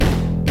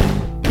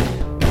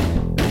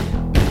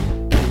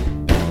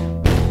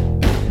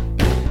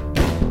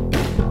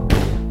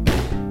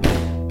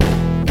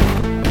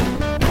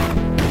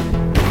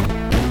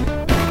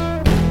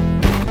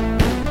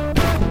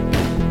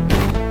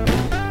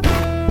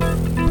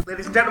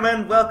Ladies and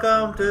gentlemen,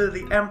 welcome to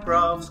the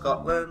Improv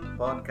Scotland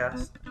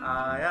podcast.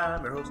 I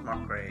am your host,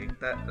 Mark Craig.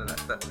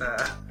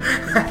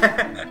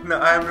 No,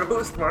 I'm your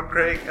host, Mark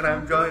Craig, and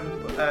I'm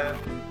joined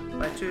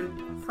by two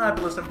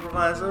fabulous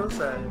improvisers.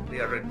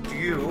 They are a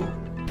duo,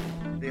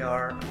 they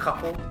are a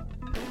couple,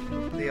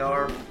 they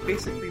are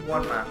basically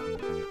one man.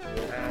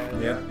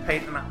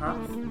 Pint and a half.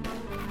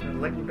 I'd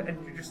like them to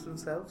introduce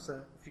themselves.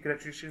 If you could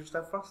introduce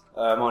yourself first.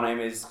 My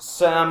name is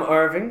Sam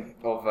Irving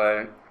of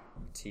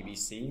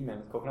TBC,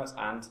 Men with Coconuts,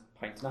 and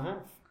Pint and a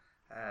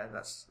Half.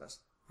 That's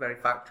very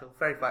factual,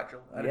 very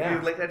factual. And Yeah. if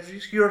you'd like to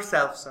introduce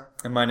yourself, sir.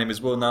 And my name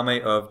is Will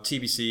Name of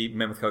TBC,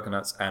 Men with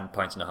Coconuts and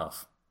Pint and a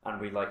Half.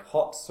 And we like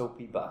hot,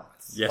 soapy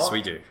baths. Yes, Hot,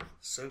 we do.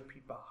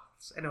 Soapy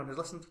baths. Anyone who's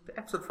listened to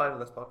episode 5 of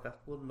this podcast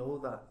will know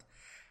that.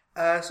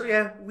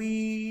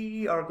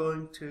 We are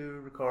going to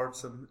record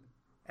some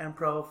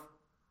improv,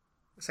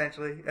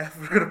 essentially.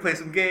 We're going to play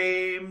some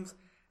games,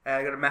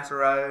 going to mess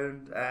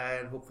around,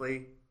 and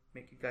hopefully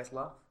make you guys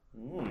laugh.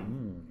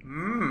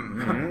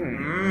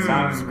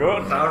 Sounds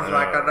good. Sounds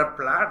like a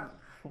plan.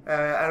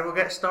 And we'll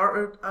get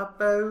started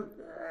about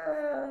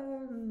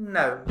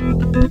now.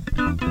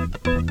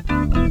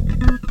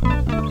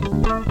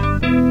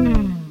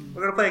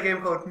 We're going to play a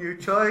game called New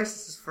Choice.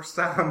 This is for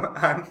Sam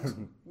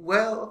and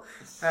Will.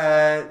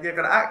 You're going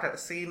to act out a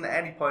scene at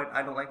any point.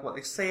 I don't like what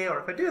they say,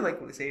 or if I do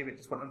like what they say, if I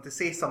just want them to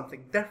say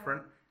something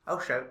different, I'll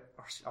shout,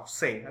 or I'll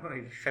say. I don't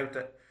need to shout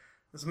it.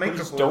 There's a microphone.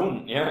 Just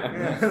don't,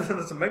 yeah.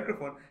 There's a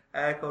microphone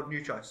called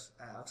New Choice.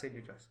 I'll say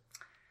New Choice.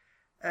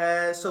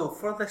 So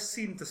for this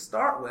scene to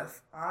start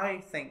with, I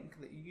think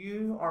that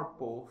you are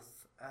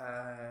both.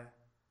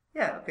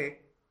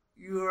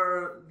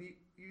 You're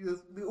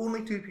the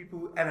only two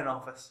people in an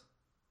office,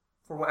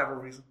 for whatever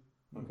reason.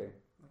 Okay.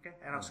 Okay,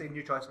 and I'll say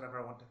New Choice whenever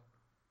I want to.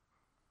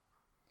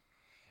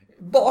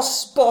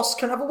 Boss,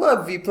 can I have a word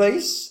with you,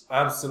 please?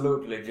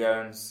 Absolutely,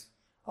 Jones.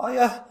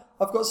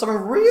 I've got something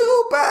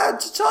real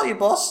bad to tell you,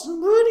 boss.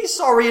 I'm really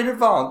sorry in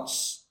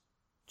advance.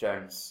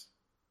 Jones,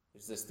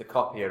 is this the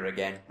copier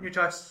again? New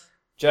Choice.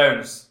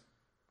 Jones,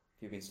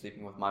 you've been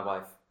sleeping with my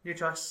wife. New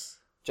Choice.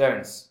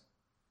 Jones,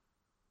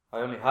 I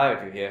only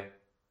hired you here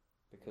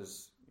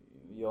because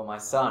you're my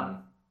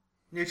son.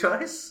 New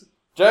Choice.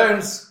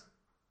 Jones,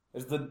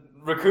 is the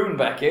raccoon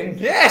back in?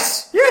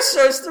 Yes,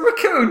 sir, it's the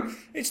raccoon.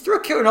 It's the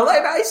raccoon. I let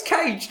him out of his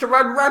cage to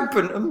run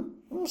rampant.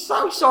 I'm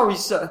so sorry,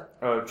 sir.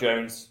 Oh,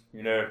 Jones,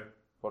 you know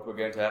what we're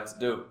going to have to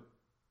do.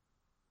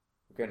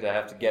 We're going to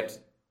have to get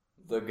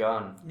the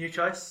gun. New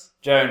Choice.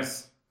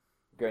 Jones,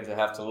 we're going to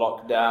have to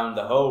lock down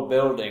the whole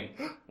building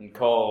and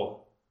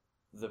call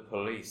the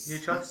police. New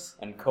Choice.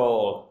 And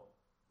call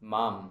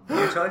Mum.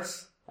 New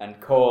Choice.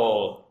 And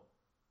call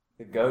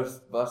the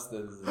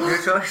Ghostbusters. New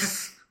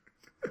Choice.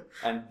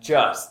 And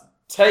just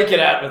take it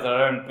out with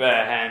our own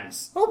bare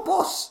hands. Oh,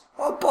 boss,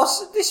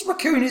 this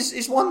raccoon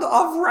is one that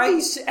I've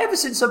raised ever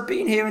since I've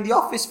been here in the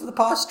office for the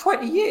past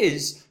 20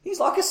 years. He's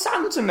like a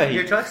son to me.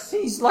 New Choice.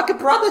 He's like a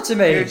brother to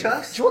me. New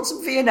Choice. Do you want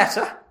some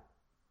Viennetta?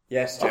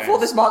 Yes, I Jones. thought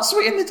this might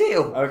sweeten the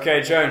deal.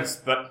 Okay, Jones,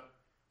 but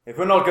if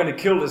we're not going to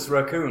kill this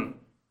raccoon,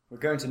 we're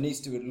going to need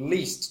to at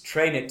least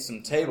train it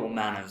some table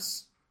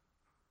manners.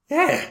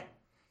 Yeah,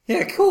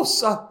 of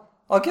course.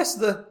 I guess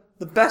the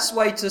best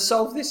way to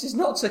solve this is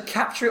not to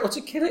capture it or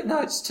to kill it.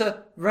 No, it's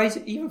to raise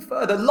it even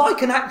further,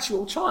 like an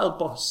actual child,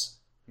 boss.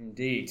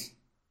 Indeed.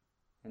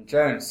 And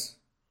Jones,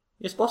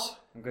 Yes, boss?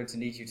 I'm going to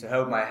need you to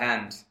hold my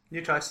hand.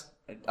 New Choice.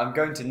 I'm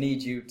going to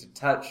need you to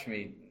touch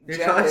me Your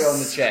gently choice. on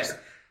the chest.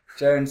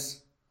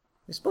 Jones,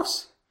 Yes,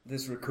 boss?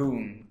 this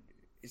raccoon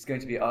is going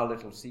to be our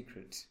little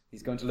secret.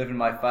 He's going to live in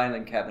my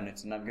filing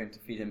cabinet, and I'm going to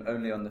feed him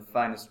only on the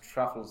finest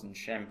truffles and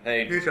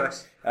champagne. New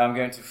Choice. I'm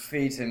going to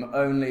feed him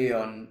only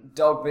on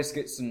dog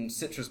biscuits and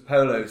citrus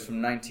polos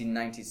from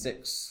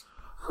 1996.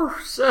 Oh,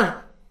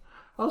 sir,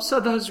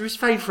 those are his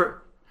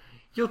favourite.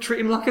 You'll treat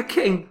him like a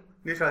king.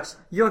 New Choice.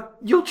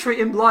 You'll treat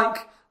him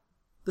like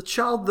the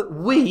child that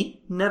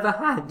we never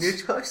had. New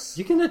Choice.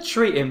 You're going to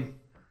treat him.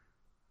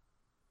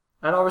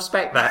 And I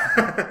respect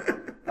that.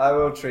 I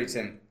will treat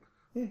him.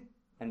 Yeah.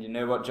 And you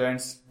know what,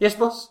 Jones? Yes,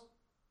 boss?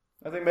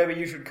 I think maybe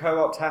you should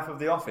co-opt half of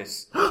the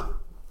office.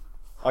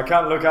 I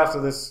can't look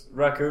after this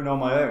raccoon on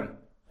my own.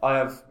 I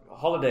have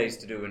holidays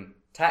to do and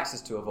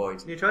taxes to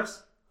avoid. New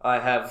Choice. I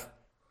have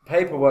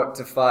paperwork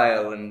to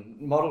file and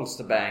models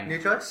to bang.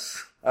 New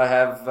Choice. I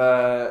have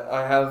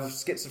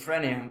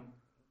schizophrenia.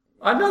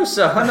 I know,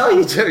 sir. I know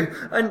you do.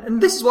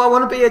 And this is why I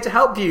want to be here to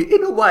help you.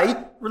 In a way,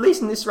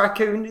 releasing this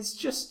raccoon is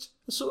just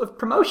a sort of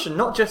promotion,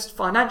 not just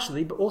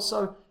financially, but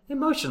also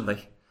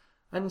emotionally.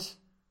 And,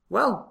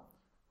 well,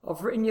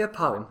 I've written you a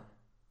poem.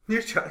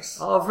 New Choice.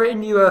 I've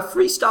written you a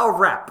freestyle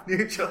rap.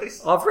 New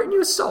Choice. I've written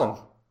you a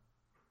song,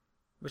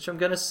 which I'm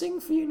going to sing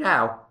for you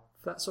now,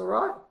 if that's all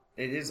right.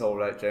 It is all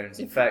right, Jones.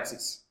 In fact,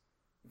 it's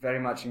very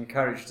much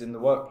encouraged in the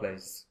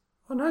workplace.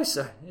 I know,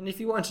 sir. And if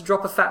you wanted to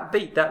drop a fat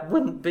beat, that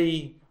wouldn't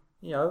be,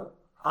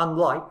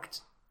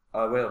 unliked.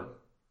 I will.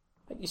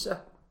 Thank you, sir.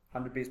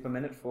 100 beats per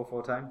minute,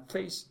 4/4 time.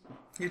 Please.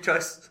 New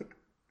Choice.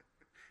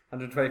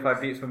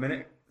 125 beats per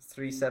minute,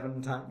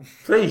 3/7 time.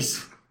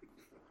 Please.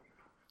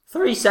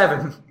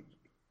 3-7.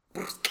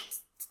 I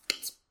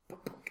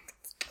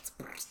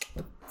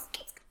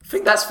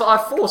think that's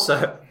 5-4,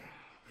 sir.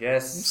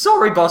 Yes.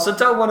 Sorry, boss, I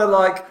don't want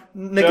to,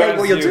 negate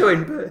what you're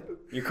Jones, doing, but...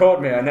 You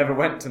caught me. I never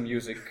went to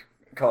music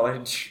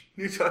college.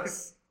 New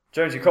choice.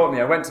 Jones, you caught me.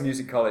 I went to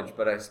music college,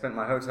 but I spent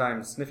my whole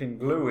time sniffing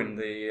glue in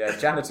the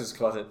janitor's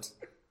closet.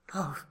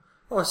 Oh,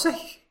 I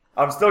see.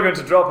 I'm still going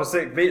to drop a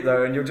sick beat,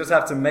 though, and you'll just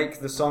have to make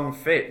the song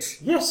fit.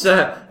 Yes,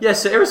 sir.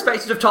 Yes, sir.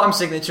 Irrespective of time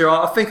signature,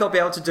 I think I'll be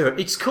able to do it.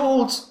 It's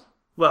called...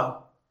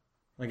 Well,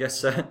 I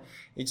guess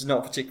it's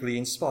not particularly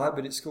inspired,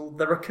 but it's called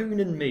The Raccoon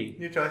and Me.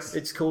 New choice.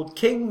 It's called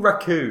King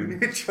Raccoon.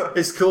 New choice.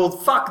 It's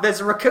called Fuck,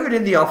 There's a Raccoon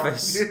in the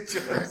Office. New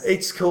choice.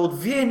 It's called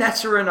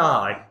Viennetta and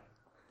I.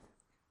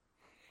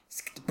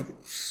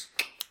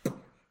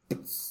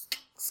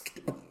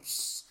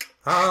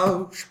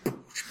 Oh,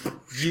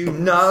 you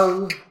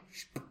know...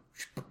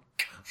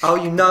 Oh,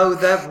 you know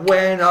that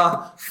when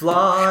I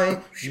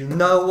fly, you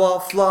know I'll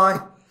fly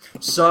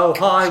so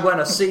high when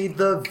I see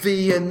the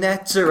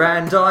Viennetta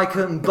and I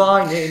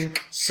combining,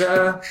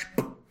 sir.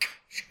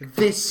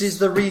 This is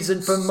the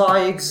reason for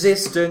my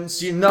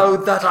existence. You know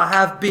that I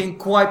have been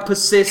quite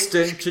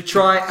persistent to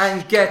try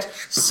and get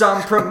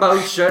some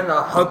promotion.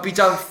 I hope you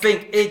don't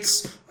think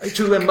it's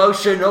too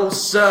emotional,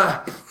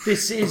 sir.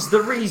 This is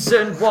the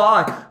reason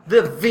why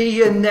the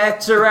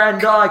Viennetta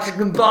and I can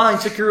combine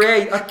to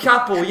create a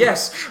couple.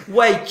 Yes,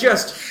 wait,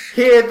 just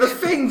hear the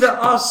thing that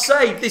I'll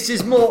say. This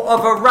is more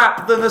of a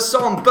rap than a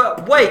song.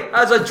 But wait,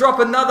 as I drop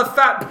another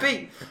fat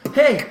beat.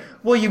 Hey,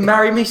 will you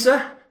marry me,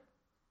 sir?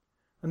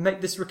 And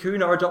make this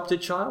raccoon our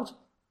adopted child?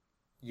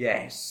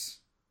 Yes.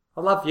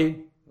 I love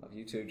you. Love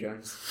you too,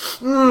 Jones.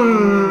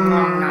 Mmm.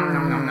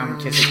 Nom,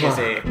 kissy,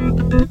 kissy.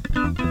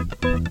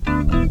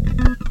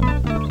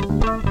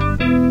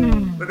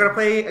 We're going to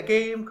play a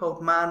game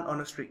called Man on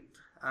the Street.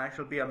 I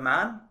shall be a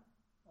man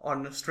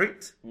on the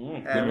street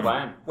Good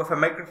plan. with a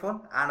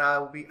microphone, and I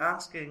will be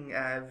asking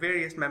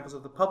various members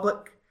of the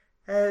public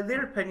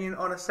their opinion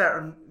on a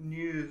certain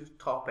news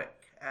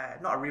topic.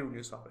 Not a real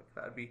news topic.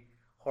 That would be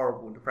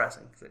horrible and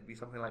depressing, because it'd be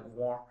something like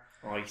war.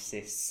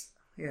 ISIS.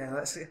 Yeah,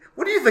 let's see.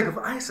 What do you think of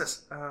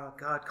ISIS? Oh,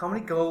 God.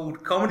 Comedy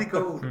gold. Comedy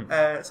gold.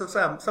 So,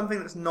 Sam, something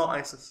that's not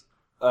ISIS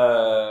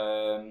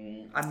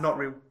and not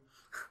real.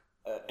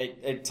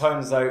 It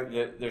turns out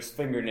that there's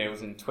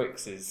fingernails in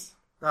Twixes.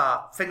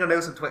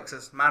 Fingernails and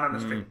Twixes. Man on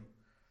the street.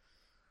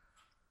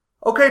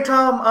 Okay,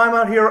 Tom, I'm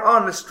out here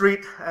on the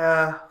street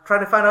trying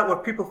to find out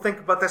what people think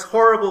about this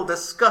horrible,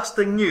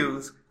 disgusting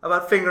news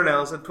about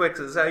fingernails and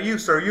Twixes. You,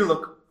 sir, you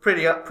look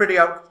pretty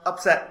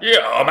upset.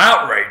 Yeah, I'm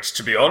outraged,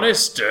 to be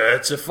honest.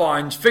 To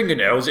find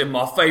fingernails in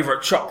my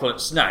favourite chocolate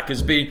snack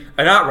has been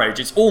an outrage.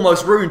 It's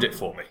almost ruined it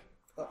for me.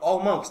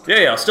 Almost.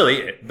 Yeah, I'll still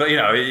eat it, but,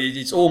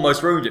 it's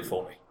almost ruined it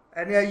for me.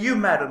 And you,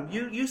 madam,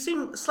 you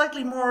seem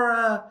slightly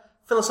more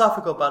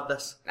philosophical about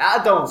this.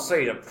 I don't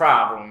see the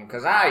problem,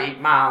 because I eat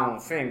my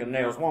own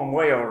fingernails one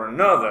way or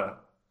another.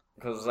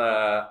 Because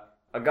I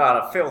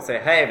got a filthy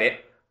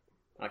habit.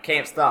 I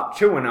can't stop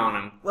chewing on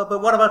them. Well,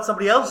 but what about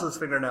somebody else's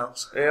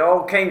fingernails? They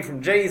all came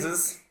from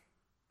Jesus.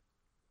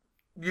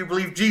 You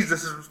believe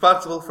Jesus is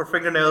responsible for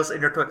fingernails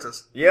in your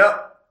Twixes?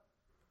 Yep.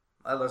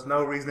 Well, there's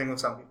no reasoning with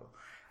some people.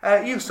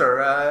 You,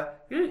 sir,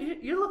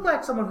 you look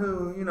like someone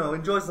who,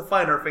 enjoys the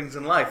finer things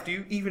in life. Do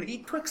you even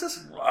eat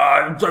Twixes?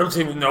 I don't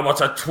even know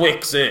what a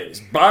Twix is,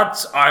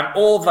 but I'm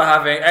all for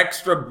having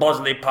extra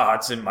bodily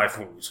parts in my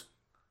food.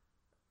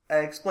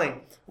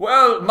 Explain.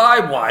 Well, my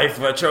wife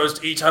chose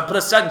to eat her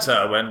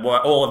placenta when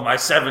all of my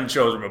 7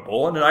 children were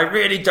born, and I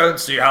really don't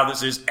see how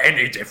this is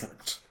any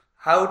different.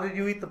 How did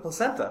you eat the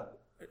placenta?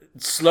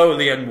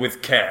 Slowly and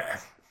with care.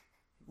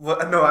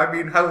 Well, no, I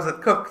mean, how was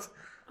it cooked?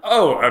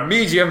 Oh, a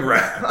medium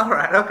rare.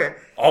 Alright, okay.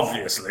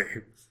 Obviously.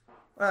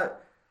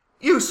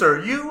 You,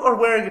 sir, you are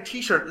wearing a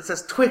t-shirt that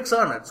says Twix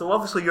on it, so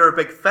obviously you're a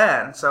big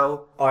fan,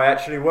 so... I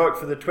actually work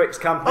for the Twix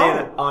company, Oh.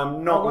 and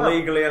I'm not Oh, wow.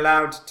 legally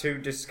allowed to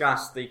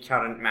discuss the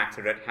current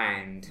matter at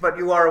hand. But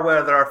you are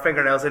aware there are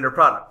fingernails in your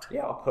product.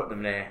 Yeah, I'll put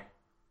them there.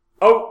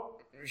 Oh,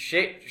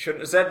 shit,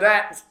 shouldn't have said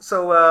that.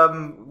 So,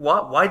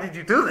 why did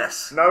you do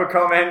this? No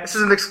comment. This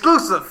is an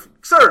exclusive.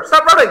 Sir,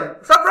 stop running!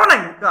 Stop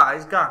running! Ah,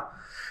 he's gone.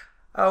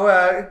 Oh,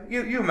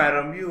 you,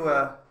 madam,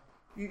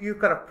 you've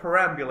got a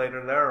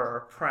perambulator there, or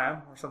a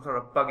pram, or some sort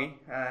of buggy.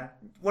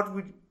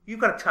 You've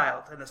got a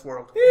child in this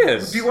world.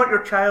 Yes. Do you want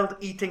your child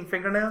eating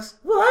fingernails?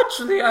 Well,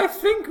 actually, I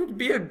think it would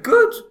be a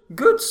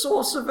good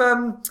source of,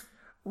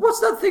 what's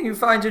that thing you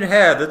find in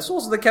hair that's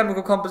also the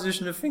chemical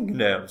composition of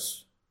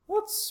fingernails?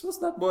 What's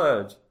that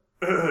word?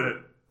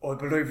 I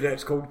believe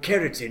that's called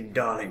keratin,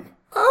 darling.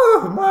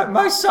 Oh,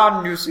 my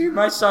son, you see,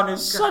 my son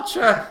is such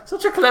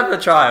a clever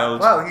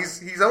child. Wow,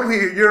 he's only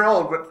a year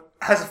old, but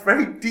has a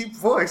very deep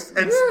voice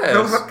and Yes.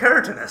 knows what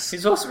keratin is.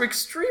 He's also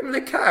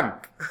extremely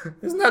camp.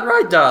 Isn't that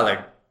right, darling?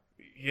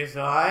 Yes,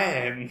 I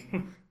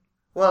am.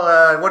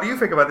 Well, what do you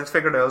think about these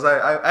fingernails?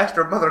 I asked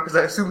your mother because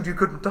I assumed you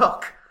couldn't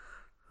talk.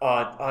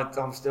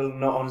 I'm still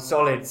not on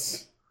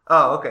solids.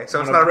 Oh, okay, so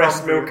On it's a not a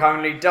breast problem. milk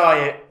only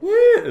diet.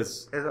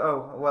 Yes.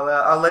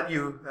 I'll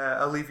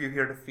leave you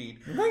here to feed.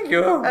 Thank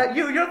you.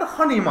 You're the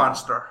honey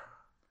monster.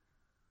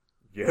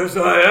 Yes,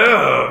 I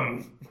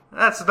am.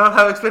 That's not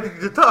how I expected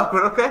you to talk,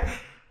 but okay.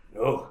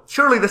 No,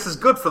 Surely this is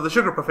good for the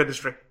sugar puff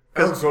industry.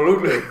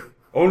 absolutely.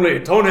 Only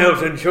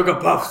toenails and sugar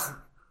puffs.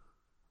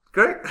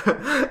 Great.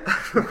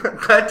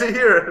 Glad to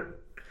hear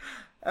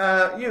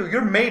it.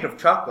 You're made of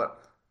chocolate.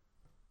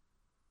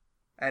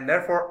 And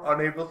therefore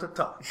unable to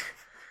talk.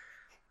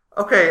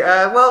 Okay,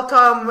 well,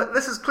 Tom,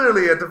 this is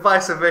clearly a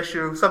divisive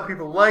issue. Some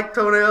people like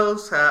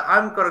toenails.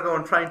 I'm going to go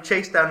and try and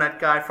chase down that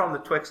guy from the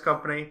Twix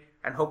company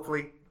and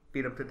hopefully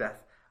beat him to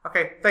death.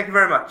 Okay, thank you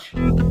very much.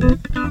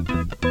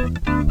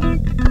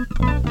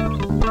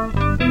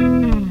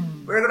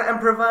 We're going to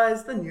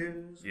improvise the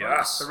news.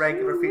 Yes. The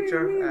regular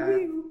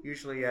feature.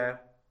 Usually,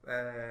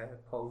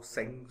 Paul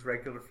sings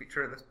regular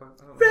feature at this point.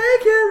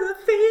 Regular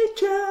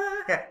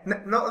feature. Yeah,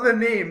 not the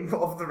name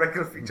of the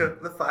regular feature,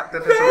 the fact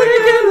that it's a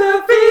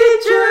regular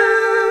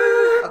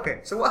Feature. Okay,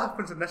 so what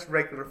happens in this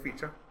regular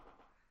feature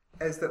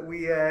is that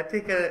we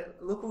take a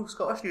local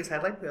Scottish news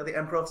headline. We are the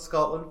Improv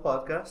Scotland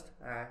podcast.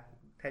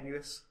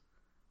 Tenuous,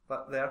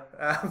 but there.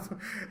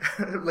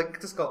 Link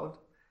to Scotland.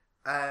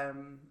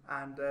 And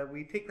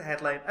we take the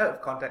headline out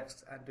of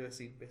context and do a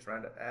scene based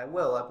around it.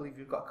 Will, I believe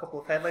you've got a couple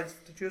of headlines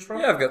to choose from.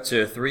 Yeah, I've got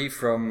 2 or 3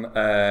 from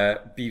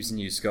BBC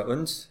News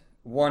Scotland.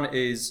 One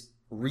is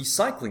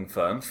recycling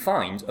firm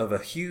fined over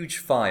huge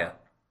fire.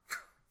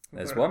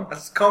 There's one.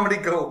 That's comedy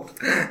gold.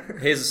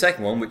 Here's the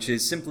second one, which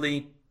is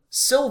simply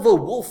Silver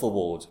Wolf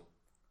Award.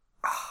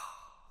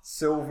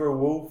 Silver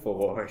Wolf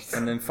Award.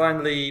 And then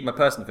finally, my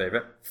personal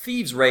favourite,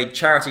 thieves raid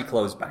charity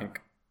clothes bank.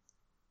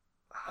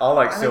 I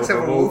like I think Silver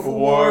Silver Wolf Wolf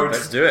Award.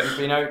 Let's do it.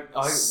 You know,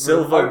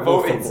 Silver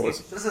Wolf voted. Award.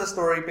 This is a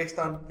story based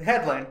on the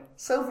headline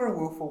Silver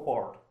Wolf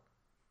Award.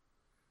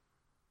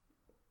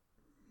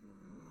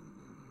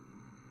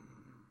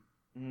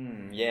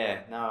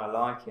 Yeah, no, I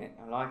like it.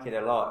 I like it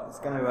a lot. It's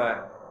going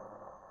to,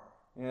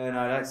 yeah,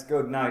 no, that's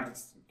good. No,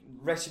 just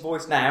rest your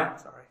voice now,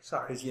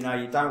 Sorry. because you know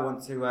you don't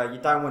want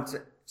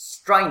to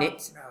strain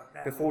it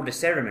No. before the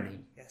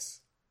ceremony. Yes,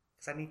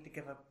 because I need to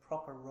give a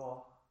proper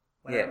roar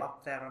when Yeah. I'm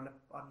up there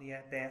on the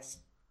dais.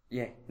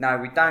 Yeah, no,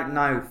 we don't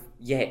know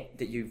yet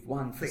that you've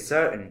won for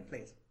certain,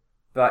 Please.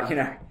 but you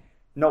know,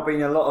 not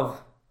being a lot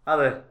of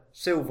other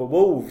silver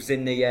wolves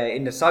in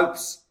the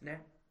soaps. No.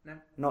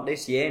 Not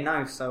this year,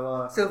 no.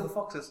 So Silver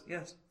foxes,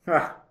 yes.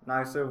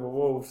 no silver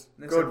wolves.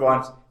 No Good silver one.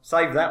 wolves.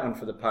 Save that one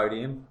for the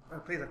podium. Oh,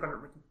 please, I've got it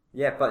written.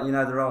 Yeah, but you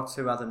know there are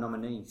 2 other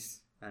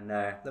nominees, and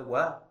There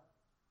were.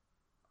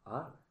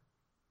 oh,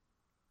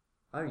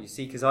 you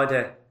see, because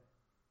I'd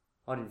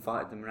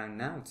invited them around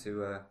now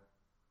to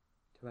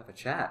have a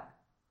chat.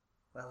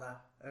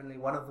 Well, only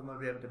one of them will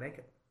be able to make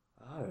it.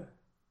 Oh,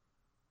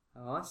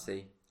 I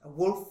see. A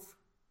wolf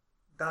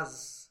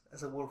does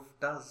as a wolf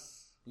does.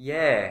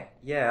 Yeah,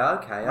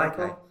 okay,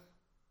 Michael, okay.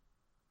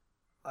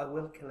 I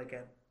will kill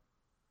again.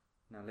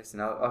 Now listen,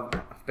 I've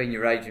been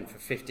your agent for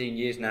 15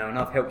 years now, and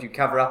I've helped you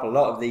cover up a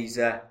lot of these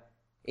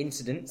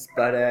incidents,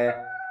 but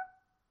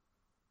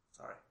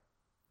Sorry.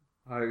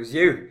 oh, it was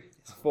you.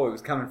 I thought it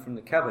was coming from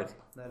the cupboard.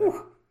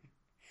 No.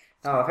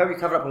 No, I've helped you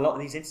cover up a lot of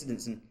these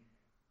incidents, and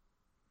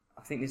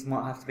I think this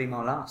might have to be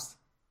my last.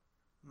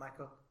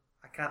 Michael,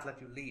 I can't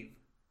let you leave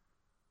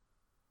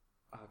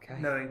Okay.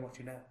 knowing what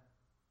you know.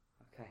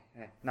 Okay.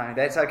 Yeah. No,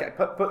 that's okay.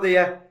 Put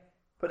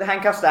the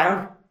handcuffs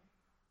down.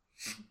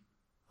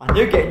 I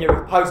knew getting you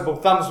opposable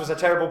thumbs was a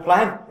terrible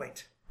plan.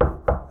 Wait. There's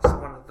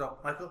someone at the door.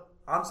 Michael,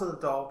 answer the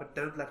door, but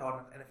don't let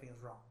on if anything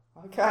is wrong.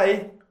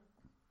 Okay.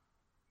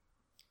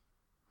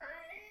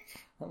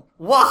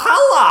 Well,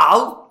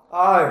 hello!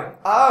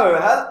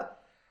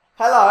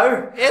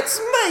 Hello. It's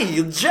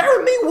me,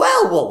 Jeremy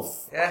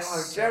Werewolf. Yes.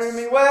 Oh,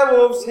 Jeremy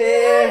Werewolf's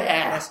here.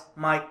 Yes,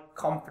 my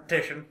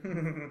competition.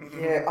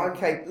 Yeah,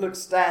 okay. Look,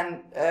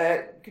 Stan,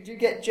 could you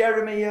get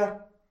Jeremy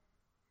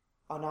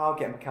oh no, I'll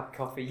get him a cup of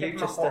coffee. Give You him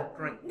just a hot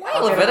drink.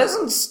 Well, if it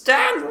isn't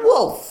Stan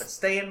Wolf. But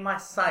stay in my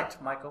sight,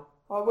 Michael.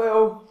 I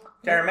will.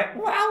 Jeremy.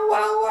 Well,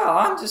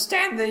 I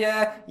understand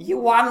that you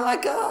want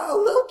like a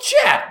little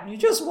chat. You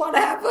just want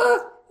to have a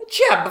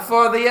chat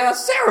before the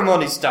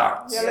ceremony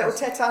starts. Yeah, a little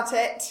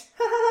tete-a-tete.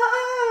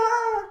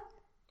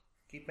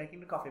 Keep making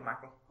the coffee,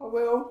 Michael. I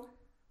will.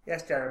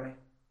 Yes, Jeremy.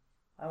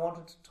 I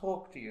wanted to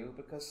talk to you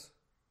because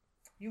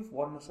you've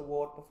won this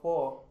award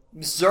before.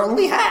 You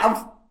certainly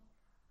have.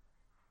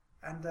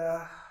 And,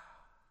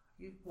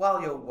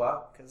 while your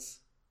work is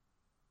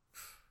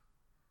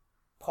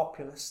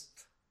populist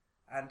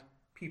and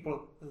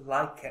people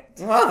like it.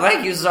 Well,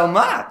 thank you so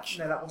much.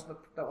 No, that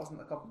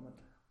wasn't a compliment.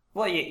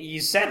 Well, you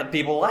said that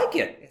people like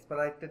it. Yes, but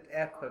I did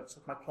air quotes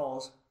with my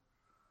claws.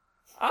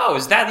 Oh,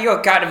 is that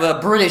your kind of a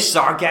British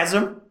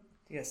sarcasm?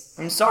 Yes.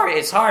 I'm sorry,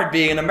 it's hard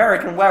being an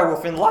American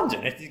werewolf in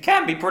London. It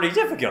can be pretty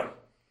difficult.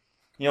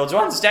 You know, to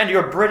understand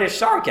your British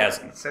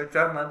sarcasm. So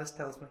John Landis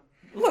tells me.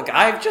 Look,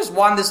 I've just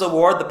won this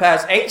award the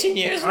past 18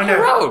 years in I a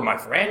know. row, my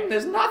friend.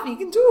 There's nothing you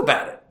can do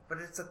about it. But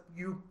it's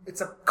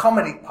a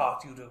comedy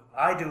part you do.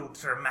 I do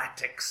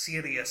dramatic,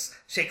 serious,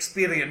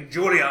 Shakespearean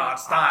Juilliard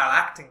style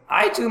acting.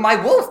 I do my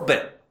wolf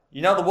bit.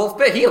 You know the wolf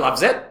bit? He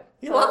loves it.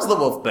 He loves the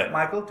wolf bit.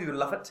 Michael, do you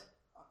love it?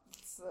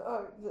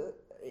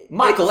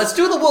 Michael, let's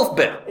do the wolf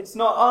bit. It's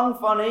not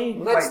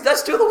unfunny.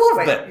 Let's do the wolf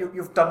Wait, bit.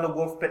 you've done the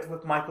wolf bit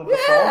with Michael before?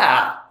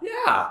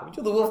 Yeah. We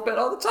do the wolf bit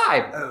all the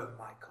time. Oh,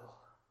 Michael.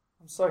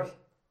 I'm sorry.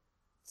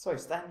 Sorry,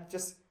 Stan.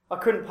 I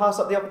couldn't pass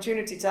up the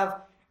opportunity to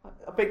have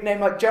a big name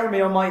like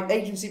Jeremy on my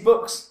agency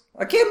books.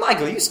 Okay,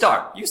 Michael, you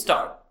start.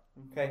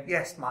 Okay.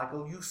 Yes,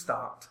 Michael, you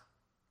start.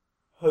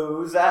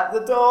 Who's at the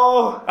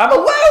door? I'm a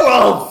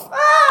werewolf!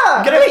 Ah!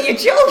 I'm gonna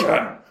eat your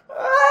children!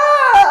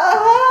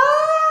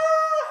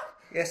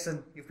 Yes,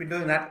 and you've been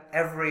doing that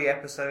every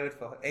episode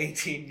for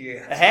 18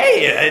 years.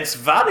 Hey, it's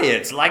funny.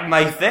 It's like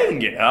my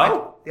thing, you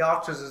know? The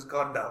Archers has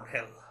gone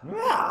downhill.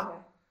 Yeah.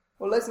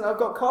 Well, listen, I've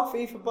got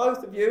coffee for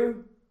both of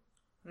you.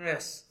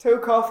 Yes. 2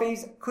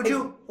 coffees. Could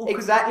you-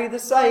 Exactly the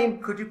same.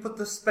 Could you put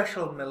the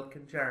special milk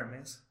in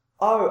Jeremy's?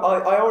 Oh,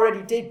 I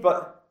already did,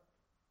 but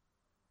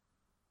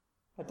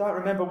I don't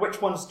remember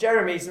which one's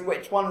Jeremy's and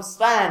which one's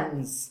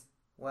Stan's.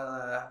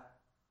 Well,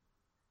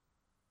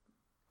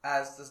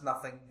 as there's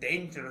nothing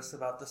dangerous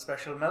about the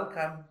special milk,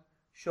 I'm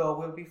sure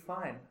we'll be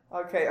fine.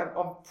 Okay,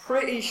 I'm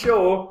pretty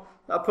sure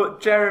I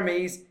put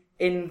Jeremy's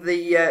in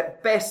the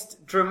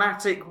best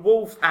dramatic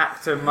wolf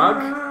actor mug.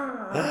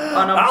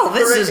 And I'm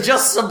This pretty- is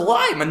just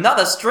sublime.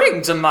 Another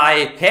string to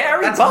my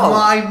hairy That's bow.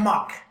 my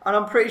muck. And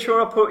I'm pretty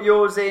sure I put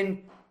yours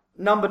in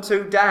number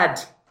 2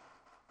 dad.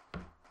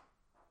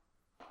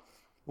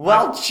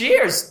 Well,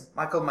 cheers.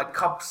 Michael, my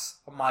cups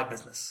are my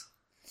business.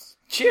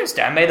 Cheers,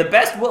 Dan. May the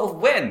best wolf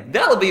win.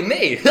 That'll be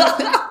me.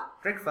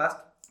 Drink fast.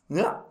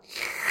 Yeah.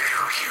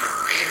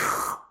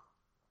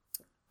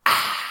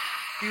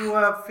 Do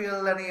you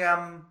feel any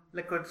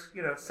liquid,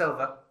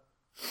 silver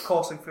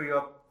coursing through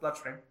your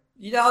bloodstream?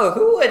 You know,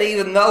 who would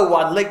even know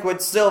what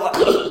liquid silver...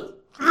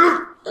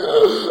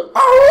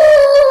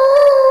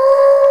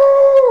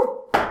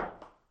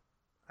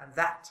 And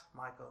that,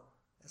 Michael,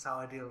 is how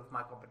I deal with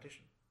my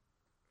competition.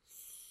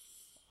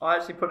 I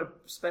actually put a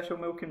special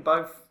milk in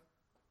both.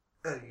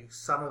 Oh, you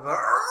son of a...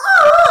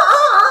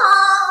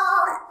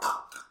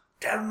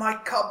 Damn my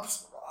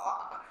cubs.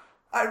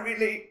 I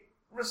really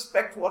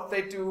respect what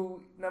they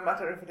do, no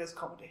matter if it is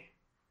comedy.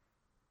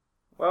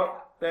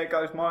 Well, there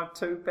goes my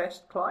 2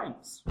 best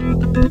clients.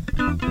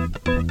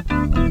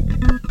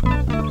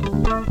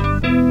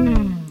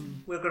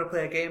 We're going to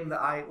play a game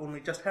that I only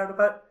just heard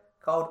about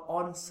called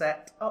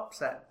On-Set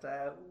Upset.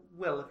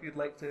 Will, if you'd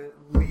like to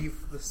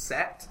leave the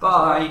set.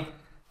 Bye.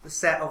 The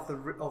set of the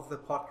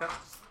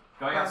podcast.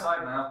 Going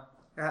outside now.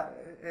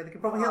 They can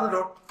probably hear the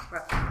door.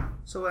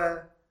 Right.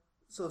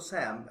 So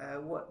Sam,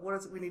 what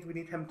is it we need? We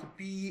need him to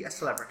be a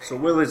celebrity. So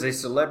Will is a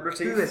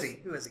celebrity. Who is he?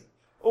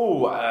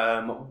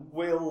 Oh,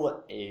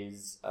 Will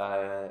is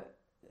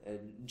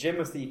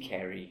Jimothy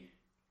Carey.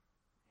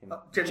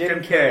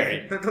 Jim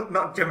Carrey.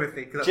 Not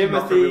Jimothy. 'Cause that's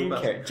not the real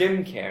person.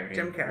 Jim Carrey.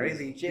 Jim Carrey,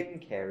 He's Jim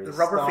Carrey, The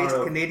rubber-faced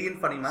star of- Canadian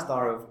funny man,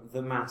 star of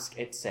The Mask,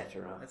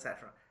 etc.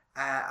 etc.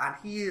 And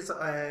he is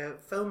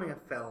filming a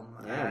film.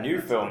 Yeah, a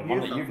new film, new one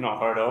that you've not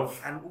heard of.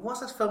 And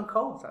what's this film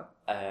called,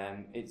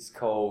 Sam? It's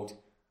called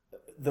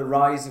The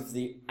Rise of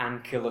the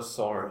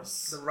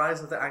Ankylosaurus. The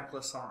Rise of the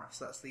Ankylosaurus.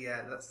 That's the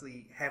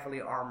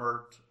heavily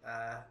armored.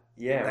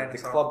 Yeah, the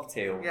dinosaur. club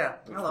tail. Yeah,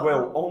 which hello.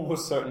 Will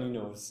almost certainly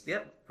knows.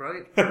 Yep,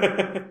 brilliant.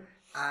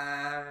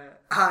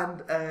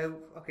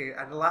 Okay,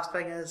 and the last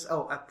thing is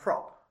a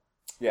prop.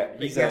 Yeah,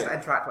 That he has to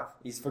interact with.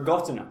 he's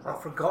forgotten a prop.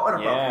 I've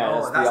forgotten about. Yeah, Oh,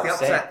 that's that's the the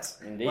upset.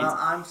 upset. Indeed. Well,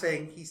 I'm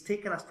saying he's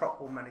taken his prop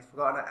home and he's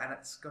forgotten it, and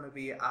it's going to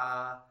be it's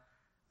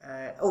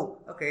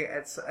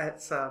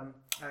a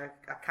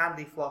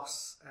candy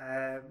floss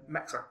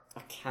mixer.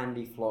 A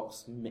candy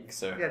floss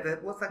mixer. Yeah,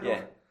 what's that called?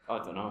 Yeah, I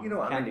don't know. You know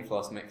what I Candy mean.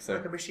 floss mixer.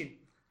 Like a machine.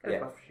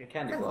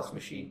 Candy floss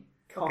machine.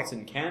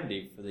 Cotton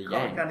candy for the Cotton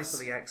Yanks. candy for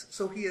the Yanks.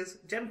 So he is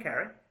Jim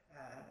Carrey.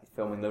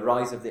 Filming The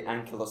Rise of the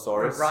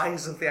Ankylosaurus. The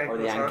Rise of the Or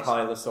the Ankylosaurus.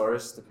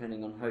 Ankylosaurus,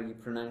 depending on how you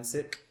pronounce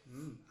it.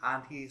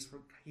 And he's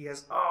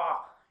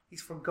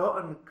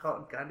forgotten the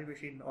cotton candy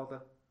machine, or the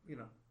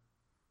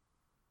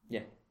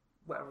Yeah,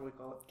 whatever we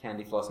call it.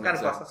 candy floss Candy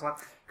mixer. floss, that's one.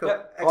 Cool.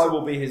 Yep, I Excellent.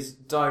 will be his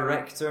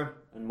director,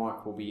 and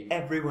Mark will be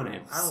everyone I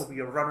else. will be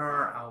a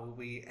runner. I will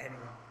be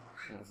anyone.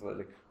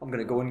 Absolutely. I'm going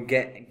to go and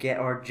get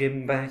our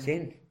Jim back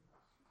in.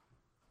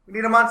 We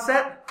need him on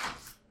set.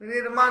 We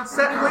need him on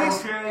set, please.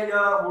 Okay,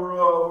 yeah,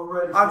 we're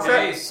ready. On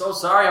set. Hey, so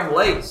sorry I'm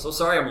late.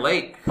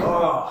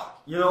 Oh,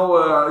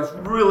 it's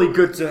really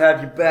good to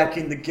have you back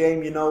in the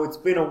game. It's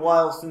been a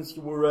while since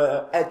you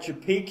were at your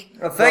peak.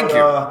 Thank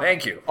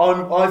But, you.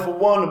 I for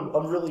one,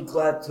 I'm really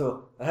glad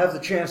to have the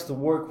chance to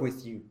work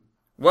with you.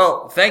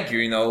 Well, thank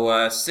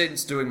you.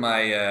 Since doing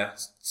my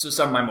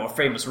some of my more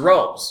famous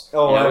roles.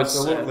 Oh, It's,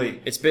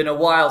 absolutely. it's been a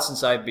while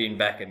since I've been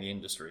back in the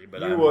industry,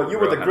 but You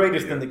were the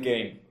greatest in the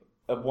game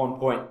at one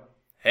point.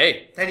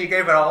 Hey, Then you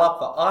gave it all up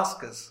for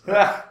Oscars,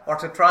 or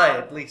to try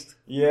at least.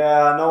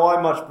 Yeah, no,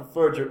 I much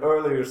preferred your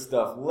earlier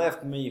stuff.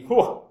 Left me,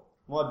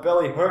 my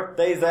belly hurt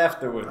days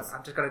afterwards.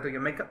 I'm just gonna do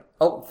your makeup.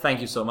 oh, thank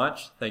you so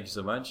much.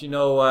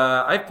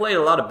 I've played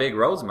a lot of big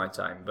roles in my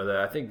time, but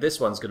I think this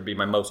one's going to be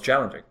my most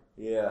challenging.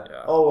 Yeah.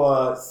 Yeah.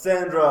 Oh,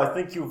 Sandra, I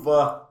think you've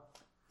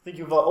think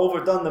you've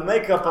overdone the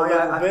makeup a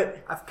little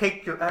bit. I've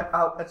caked you.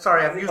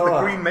 Sorry, I've used the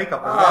green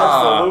makeup.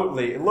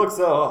 Absolutely. It looks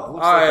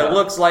it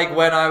looks like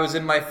when I was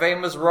in my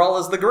famous role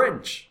as the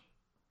Grinch.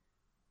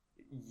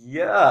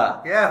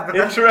 Yeah. Yeah, but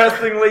that's,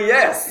 Interestingly,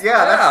 yes.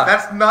 yeah,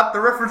 that's not the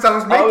reference I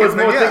was making. I was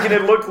more but yeah. thinking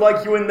it looked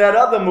like you in that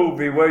other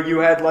movie where you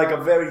had like a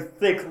very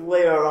thick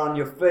layer on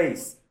your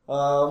face.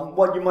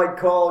 What you might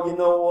call,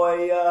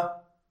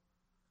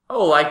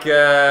 like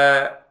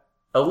a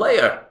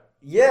layer.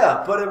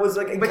 yeah, but it was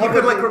like it But you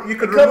covered, you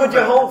could it covered remove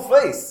your that. whole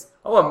face.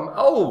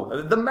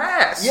 The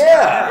mask.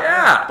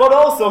 Yeah, but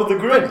also the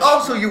Grinch. But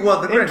also, you were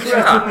the Grinch.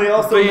 Interestingly,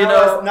 also But you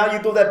know- now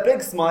you do that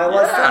big smile.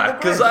 Yeah,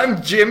 because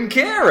I'm Jim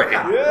Carrey.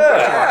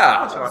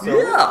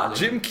 Yeah.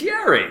 Jim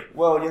Carrey.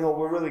 Well,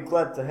 we're really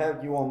glad to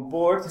have you on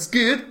board. It's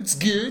good. It's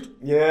good.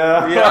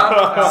 Yeah.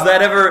 Yeah. Does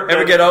that ever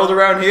get old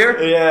around here?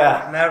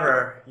 Yeah.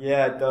 Never.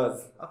 Yeah, it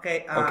does.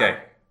 Okay.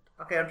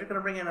 Okay, I'm just gonna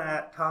bring in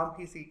Tom.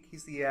 He's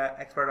the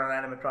expert on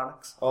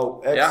animatronics.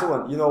 Oh,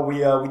 excellent. We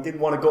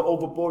didn't want to go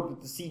overboard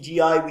with the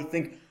CGI. We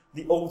think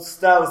the old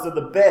styles are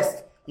the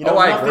best. I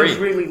nothing's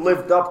agree. really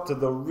lived up to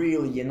the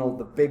really,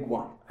 the big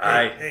one.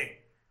 Hey,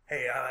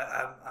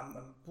 I'm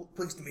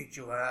pleased to meet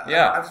you.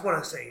 Yeah. I just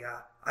want to say,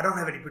 I don't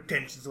have any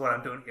pretensions to what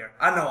I'm doing here.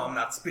 I know I'm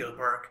not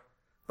Spielberg,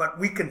 but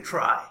we can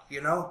try,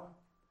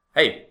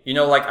 Hey,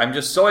 I'm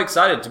just so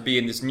excited to be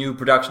in this new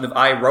production of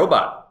I,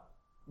 Robot.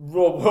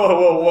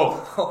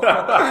 Whoa.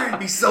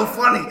 He's so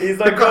funny. He's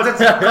like, because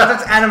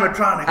it's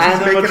animatronics. He's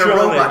making a Animatronic.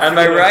 robot. Am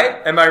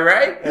I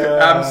right?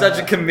 I'm such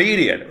a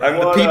comedian. I'm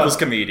the people's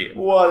comedian.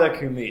 What a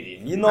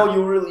comedian.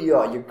 You really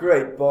are. You're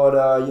great. But,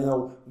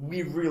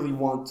 we really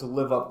want to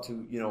live up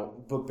to,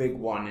 the big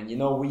one.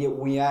 And,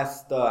 we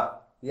asked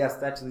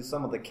actually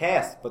some of the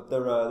cast, but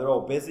they're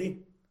all busy.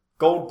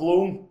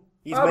 Goldblum,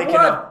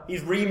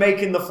 he's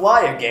remaking The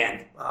Fly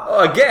again.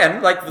 Oh,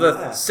 again? Like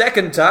the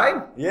second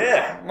time?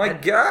 Yeah. My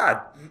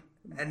God.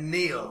 And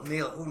Neil,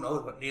 who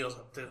knows what Neil's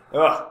up to?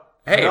 Ugh.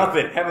 Hey.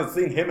 Nothing. Haven't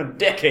seen him in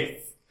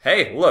decades.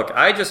 Hey, look,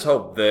 I just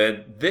hope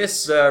that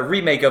this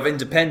remake of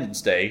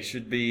Independence Day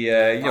should be,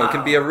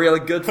 can be a really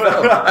good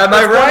film. Am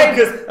I right?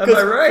 Am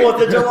I right?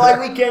 4th of July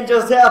weekend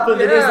just happened.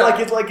 Yeah.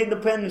 It's like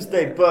Independence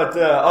Day, but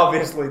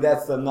obviously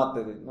that's not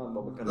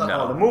what we're gonna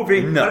call the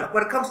movie. No.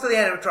 When it comes to the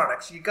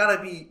animatronics, you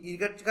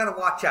gotta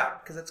watch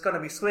out because it's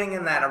gonna be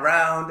swinging that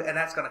around, and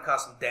that's gonna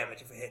cause some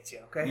damage if it hits you.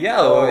 Okay?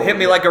 Yeah, it'll hit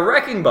me like a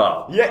wrecking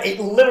ball. Yeah, it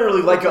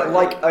literally like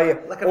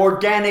a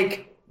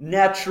organic,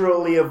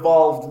 naturally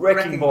evolved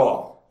wrecking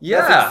ball.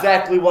 Yeah. That's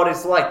exactly what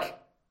it's like.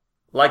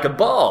 Like a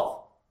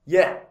ball.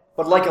 Yeah,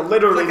 but like a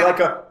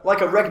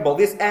wrecking ball.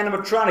 This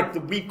animatronic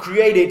that we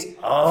created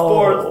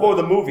for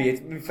the movie. It's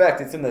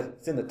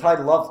in the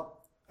title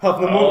of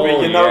the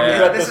movie. You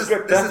read the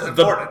script. This is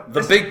important.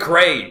 The big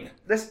crane.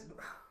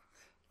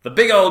 The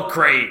big old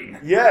crane.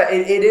 Yeah,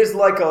 it is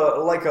like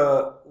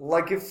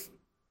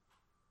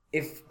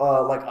if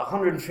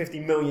 150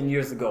 million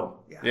years ago,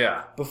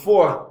 Yeah.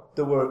 before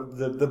there were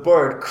the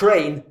bird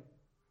crane.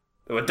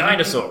 There were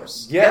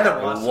dinosaurs. Yeah, there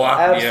was.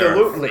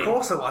 Absolutely. Of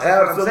course it was. That's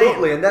what I'm saying.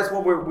 Absolutely, and that's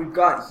what we've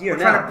got here We're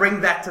now. trying to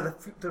bring that to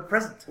the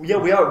present. Yeah,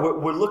 we are.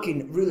 We're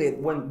looking really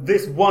at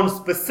this one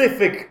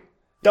specific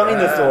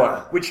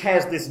dinosaur, which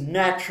has this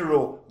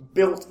natural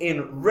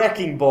built-in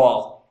wrecking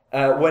ball,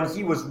 when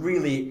he was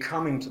really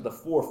coming to the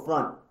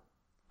forefront.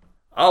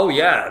 Oh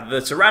yeah, the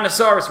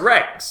Tyrannosaurus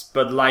Rex,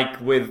 but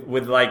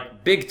with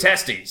big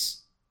testes.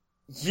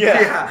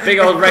 Yeah. Big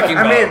old wrecking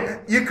ball. I mean,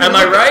 you could Am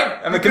I look right?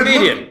 at- I'm a you could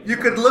comedian. You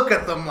could look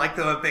at them like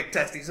they were big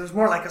testes. It was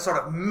more like a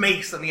sort of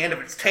mace on the end of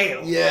its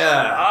tail.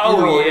 Yeah.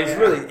 Oh, It was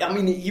really. I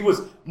mean, he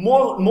was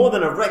more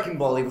than a wrecking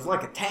ball. He was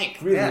like a tank.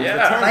 Really. Yeah. He was a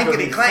Yeah. tank of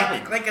Clankety his clank,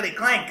 time. clankety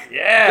clank.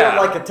 Yeah.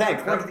 Built like a tank.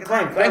 Clankety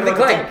clank. Clank the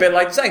clank, bit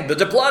like saying the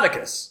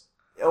Diplodocus.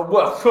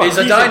 Well, He's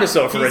a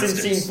dinosaur, for he's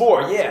instance. in scene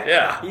 4. Yeah.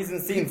 Yeah. He's in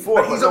scene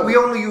 4. But we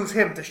only use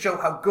him to show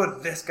how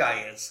good this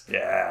guy is.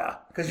 Yeah.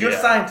 Because your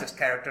scientist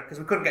character, because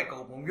we couldn't get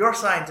Goldblum, your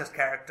scientist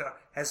character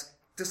has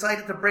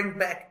decided to bring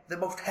back the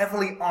most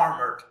heavily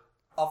armored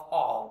of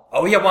all.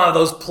 Oh yeah, one of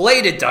those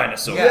plated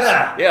dinosaurs.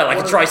 Yeah. Yeah, like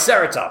a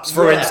Triceratops,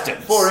 for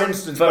instance. For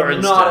instance, For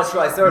but not a instance.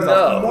 Triceratops.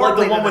 No. More like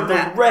the More one with the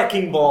than that.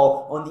 wrecking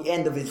ball on the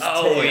end of his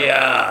Oh, tail.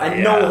 yeah, And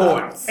yeah. no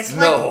horns. It's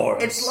No like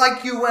horns. it's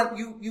like you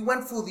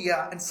went through the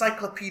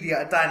encyclopedia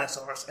of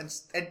dinosaurs,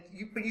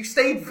 but you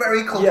stayed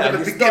very close to the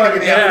you beginning started of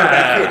the yeah.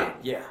 alphabet. after that.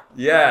 Yeah.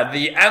 Yeah,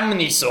 the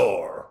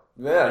Amnisaur.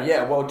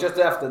 Yeah, well, just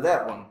after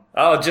that one.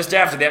 Oh, just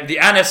after them, the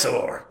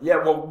Anisaur. Yeah,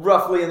 well,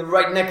 roughly in the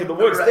right neck of the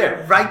woods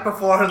there. Right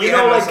before the You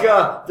know,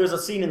 dinosaur. there's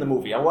a scene in the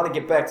movie. I want to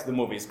get back to the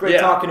movie. It's great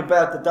Yeah. talking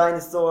about the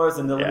dinosaurs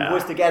and the Yeah.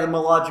 linguistic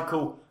etymological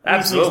reasonings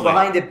Absolutely.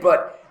 behind it,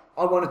 but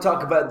I want to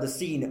talk about the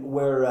scene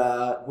where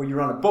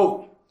you're on a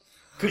boat.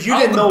 Because you Oh,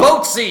 didn't the know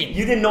boat scene.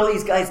 You didn't know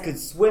these guys could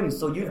swim,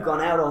 so you've gone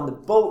out on the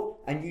boat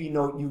and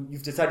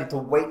you've decided to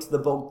weight the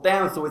boat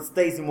down so it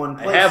stays in one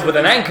place. I have So with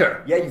an you-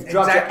 anchor. Yeah, you've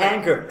dropped Exactly. your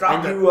anchor,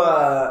 Dropped and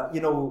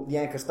the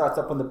anchor starts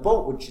up on the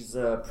boat, which is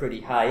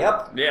pretty high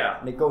up. Yeah.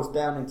 And it goes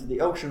down into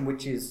the ocean,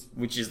 which is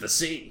Which is the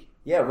sea.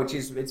 Yeah,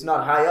 it's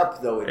not high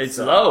up though. It's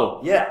low.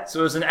 Yeah.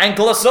 So it's an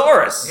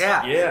ankylosaurus.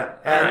 Yeah. Yeah.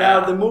 And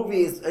now the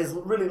movie is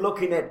really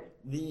looking at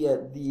the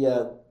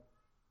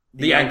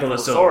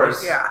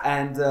ankylosaurus. Yeah.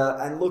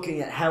 and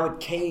looking at how it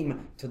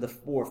came to the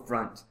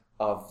forefront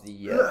of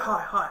the.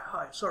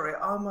 Hi. Sorry,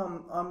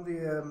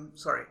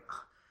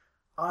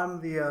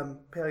 I'm the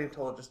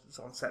paleontologist that's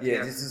on set. Yeah,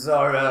 here. this is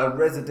our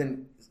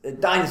resident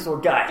dinosaur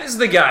guy. This is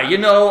the guy. You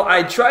know,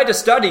 I tried to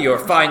study your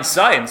fine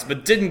science,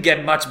 but didn't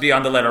get much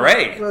beyond the letter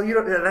A. Well, you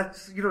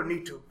don't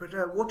need to.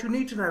 But what you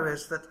need to know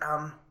is that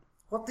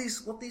what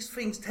these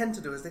things tend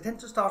to do is they tend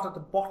to start at the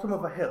bottom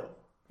of a hill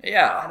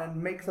Yeah. and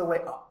then make their way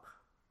up.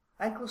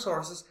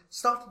 Ankylosauruses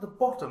start at the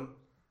bottom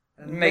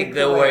and Make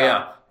their way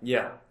up.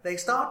 Yeah. They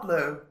start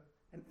low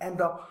and end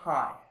up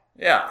high.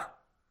 Yeah.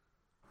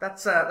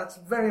 That's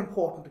very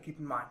important to keep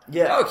in mind.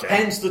 Yeah. Okay.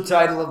 Hence the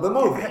title of the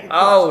movie.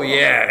 Oh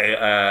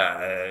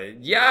yeah,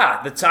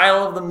 the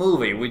title of the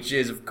movie, which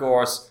is of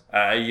course,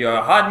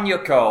 you're hot and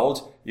you're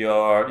cold,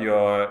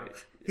 you're.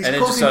 He's and it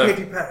just quoting sort of-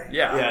 Katy Perry.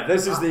 Yeah. Yeah,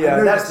 this is I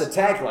know that's this.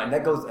 the tagline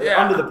that goes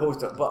Yeah. under the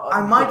poster. But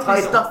I might the be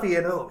title, stuffy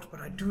and old,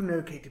 but I do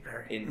know Katy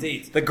Perry.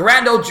 Indeed, The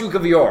Grand Old Duke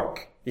of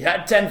York. He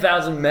had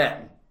 10,000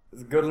 men.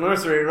 it's a good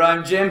nursery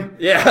rhyme, Jim.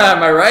 Yeah,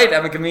 am I right?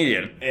 I'm a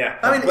comedian. Yeah,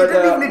 I mean, but, it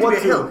doesn't even need to what be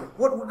a hill.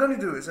 What we're going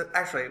to do is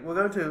we're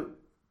going to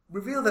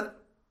reveal that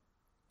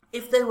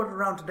if they were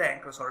around today,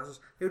 Ankylosauruses,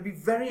 they would be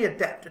very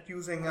adept at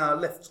using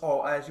lifts,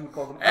 or as you would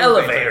call them,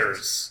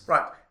 Elevators.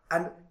 Right,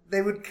 and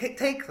they would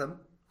take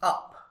them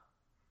up.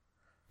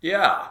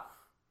 Yeah.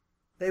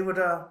 They would.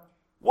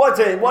 What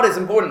is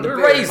important to They're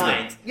bear in raised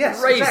mind? them.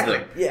 Yes, Raised exactly.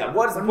 them. Yeah,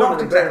 what is But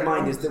important not to bear in exactly,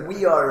 mind not is that exactly.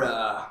 we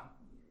are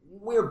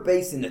we're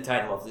basing the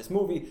title of this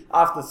movie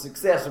off the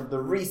success of the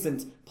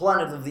recent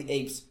Planet of the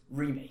Apes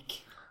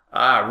remake.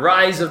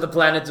 Rise of the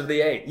Planet of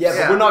the Apes. Yeah, but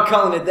Yeah. we're not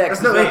calling it that because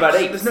There's no it's not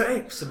about apes. apes. There's no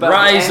apes. It's about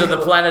Rise the of the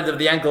ankylo- Planet of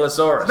the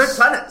Ankylosaurus. Big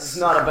planets. It's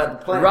not about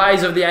the planet.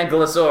 Rise of the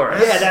Ankylosaurus.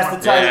 Yeah, that's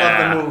the title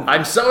of the movie.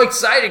 I'm so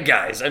excited,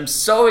 guys. I'm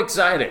so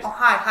excited. Oh,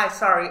 hi,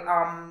 sorry.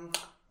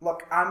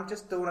 Look, I'm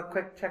just doing a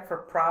quick check for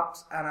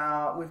props,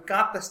 and we've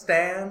got the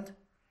stand,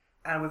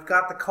 and we've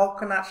got the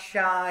coconut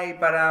shy,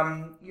 but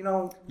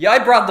Yeah, I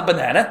brought the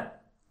banana.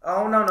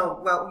 oh no,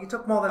 well, you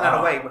took more than that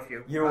away with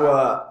you.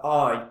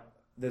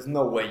 There's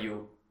no way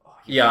you.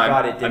 Yeah,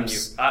 got I'm, it, didn't I'm you?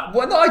 s-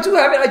 well, no, I do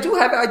have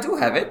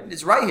it.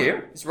 It's right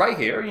here.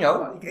 You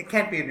know. It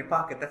can't be in your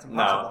pocket. That's No,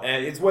 impossible.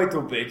 it's way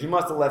too big. You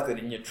must have left it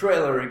in your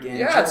trailer again.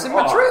 Yeah, it's in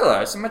my Oh,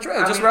 trailer. It's in my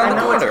trailer, just I around the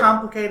know it's corner.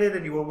 complicated,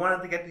 and you were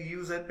wanting to get to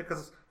use it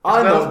because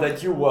I know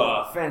that you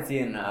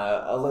fancying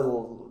a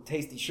little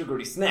tasty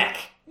sugary snack.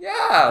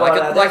 Yeah, But,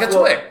 like a that's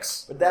what-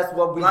 Twix. But that's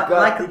what we've Like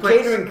got a the Twix.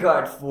 catering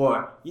card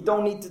for. You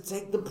don't need to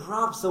take the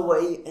props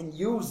away and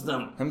use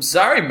them. I'm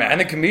sorry, man.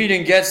 A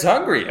comedian gets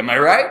hungry. Am I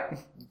right?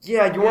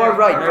 Yeah, you are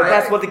right, but right.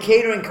 that's what the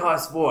catering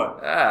card's for.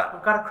 Yeah.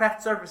 we've got a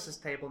craft services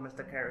table,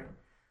 Mr. Carey.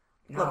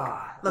 Look,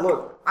 Ah, look,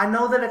 look. I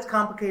know that it's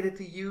complicated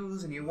to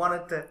use, and you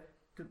wanted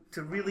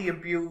to really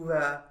imbue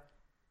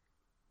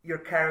your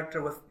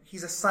character with.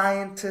 He's a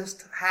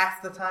scientist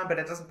half the time, but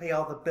it doesn't pay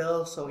all the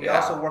bills. So he Yeah.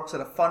 also works at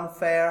a fun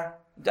fair,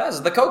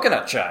 Does the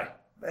coconut chai?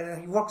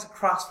 and he works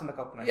across from the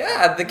coconut.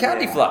 Yeah, the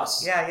candy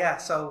floss yeah.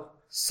 So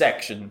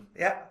section.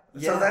 yeah,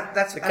 Yeah. so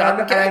that's The and I,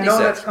 cotton and I candy know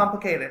that's section.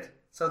 complicated.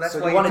 So that's So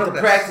why you wanted took to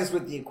this. practice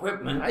with the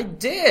equipment. I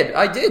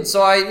did.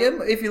 So I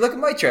am. If you look at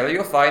my trailer,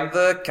 you'll find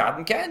the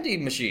cotton candy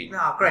machine.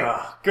 No, great.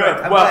 Good.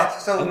 I'm Well, glad.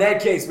 So in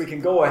that case, we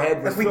can go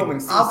ahead with filming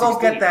scene I'll go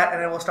 16. get that,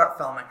 and then we'll start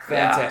filming.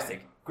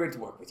 Fantastic. Great to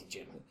work with you,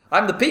 Jim.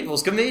 I'm the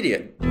people's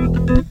comedian.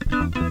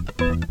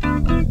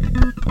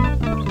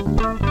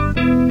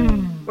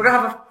 We're gonna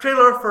have a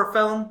trailer for a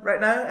film right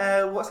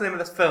now. What's the name of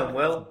this film?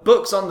 Will?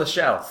 Books on the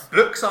shelf.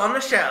 Books on the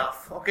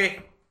Shelf.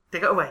 Okay,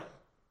 take it away.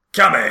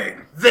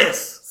 Coming.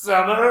 This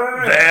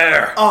Summer.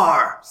 There.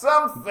 are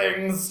Some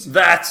things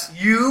That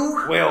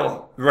you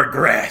will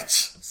regret.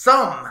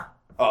 some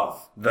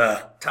of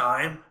The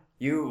time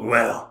you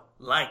well.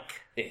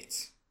 like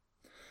it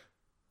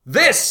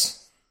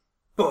This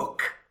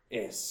book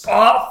is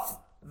off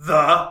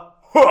the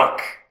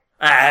hook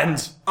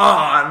and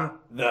on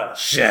the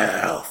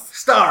shelf.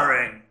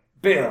 starring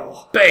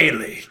Bill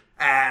Bailey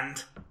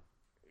and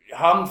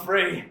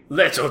Humphrey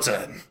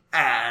Littleton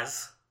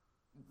as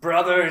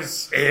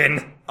Brothers.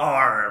 in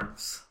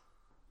arms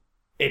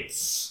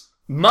It's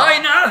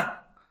minor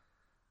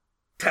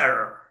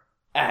terror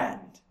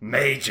and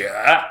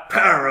major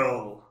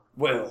peril.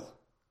 will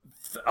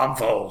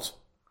unfold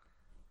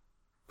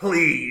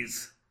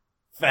Please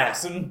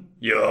fasten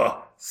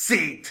your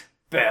seat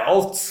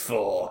belts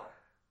for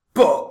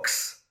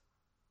books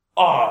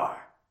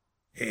are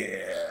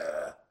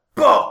here.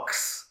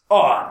 books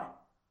on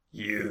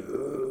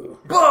You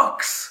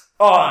books.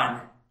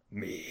 on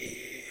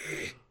me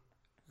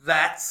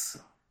That's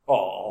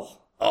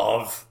all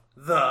of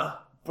the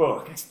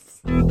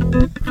books.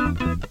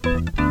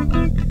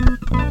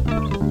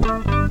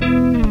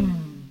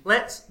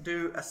 Let's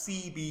do a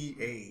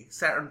CBA.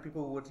 Certain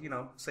people would,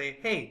 say,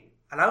 hey,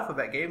 an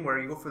alphabet game where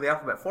you go through the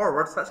alphabet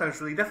forwards, that sounds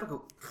really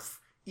difficult.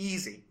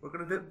 Easy. We're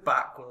going to do it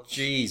backwards.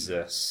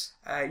 Jesus.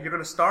 You're going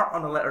to start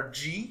on the letter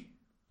G,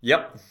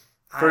 Yep.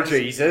 For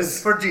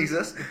Jesus. For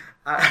Jesus.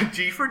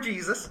 G for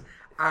Jesus.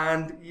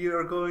 And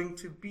you're going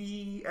to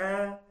be,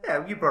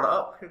 you brought it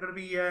up. You're going to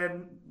be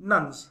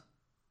nuns.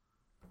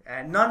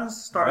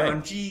 Nuns starting Right.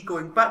 on G,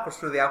 going backwards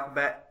through the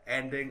alphabet,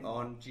 ending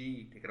on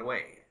G. Take it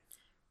away.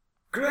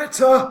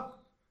 Greta,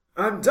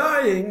 I'm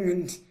dying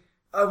and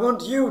I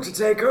want you to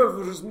take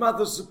over as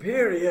Mother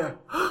Superior.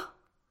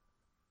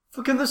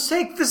 For goodness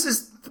sake, this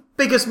is the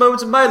biggest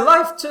moment of my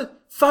life to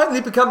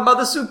finally become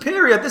Mother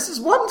Superior. This is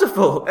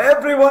wonderful.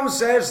 Everyone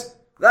says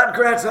that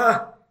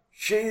Greta,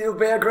 she'll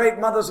be a great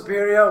Mother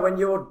Superior when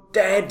you're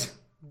dead.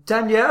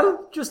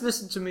 Danielle, just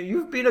listen to me.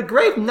 You've been a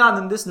great nun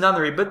in this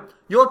nunnery, but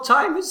your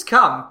time has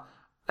come.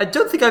 I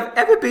don't think I've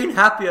ever been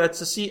happier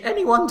to see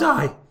anyone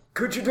die.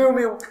 Could you do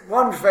me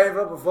one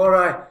favour before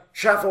I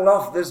shuffle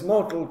off this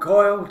mortal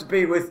coil to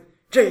be with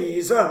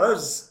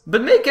Jesus?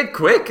 But make it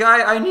quick.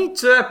 I need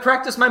to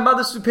practice my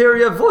Mother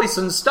Superior voice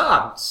and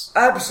stance.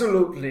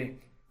 Absolutely.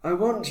 I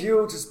want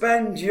you to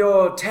spend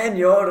your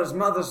tenure as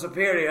Mother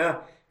Superior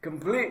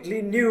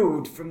completely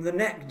nude from the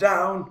neck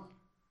down.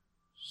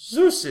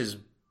 Zeus's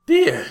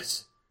beard.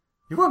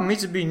 You want me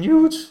to be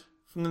nude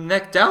from the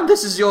neck down?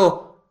 This is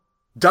your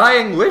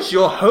dying wish?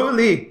 Your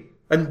holy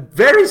and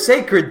very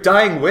sacred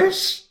dying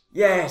wish?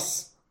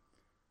 Yes.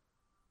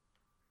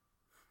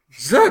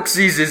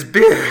 Xerxes'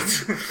 beard.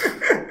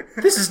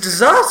 This is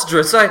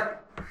disastrous.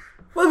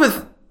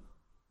 With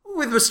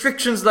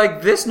restrictions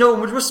like this, no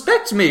one would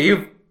respect me.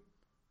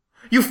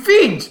 You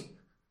fiend!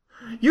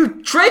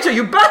 You traitor!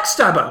 You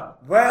backstabber!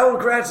 Well,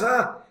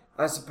 Greta,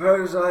 I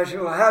suppose I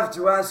shall have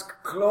to ask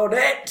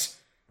Claudette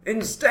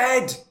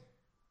instead.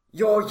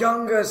 Your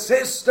younger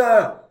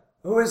sister,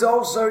 who is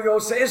also your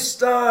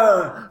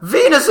sister.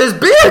 Venus's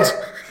beard!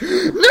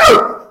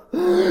 No!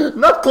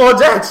 Not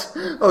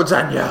Claudette! Oh,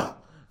 Danielle.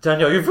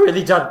 Danielle, you've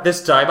really done it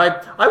this time.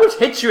 I would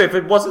hit you if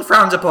it wasn't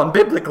frowned upon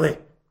biblically.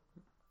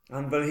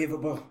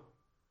 Unbelievable.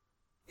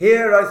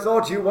 Here I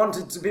thought you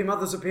wanted to be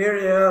Mother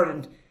Superior,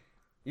 and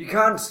you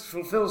can't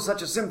fulfill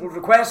such a simple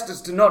request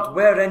as to not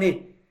wear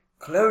any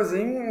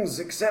clothings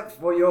except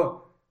for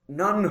your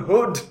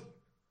nunhood.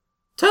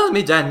 Tell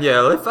me,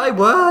 Danielle, if I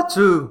were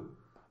to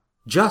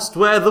just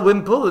wear the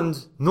wimple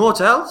and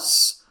naught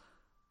else,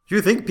 do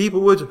you think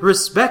people would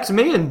respect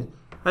me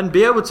and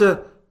be able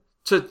to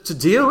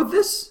deal with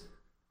this?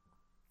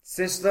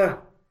 Sister,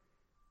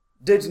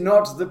 did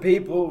not the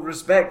people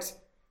respect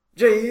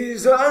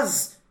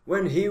Jesus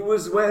when he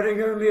was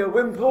wearing only a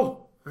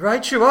wimple?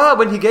 Right you are,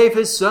 when he gave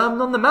his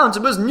Sermon on the Mount,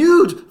 it was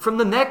nude from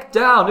the neck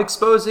down,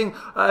 exposing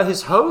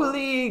his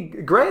holy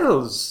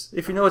grails,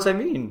 if you know what I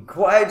mean.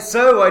 Quite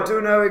so, I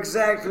do know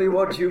exactly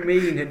what you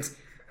mean,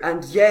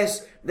 and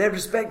yes, they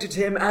respected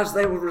him as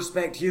they will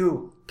respect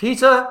you.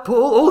 Peter,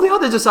 Paul, all the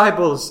other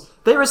disciples,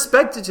 they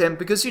respected him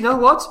because you know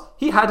what?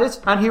 He had it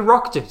and he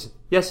rocked it.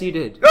 Yes, he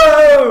did.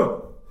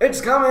 Oh!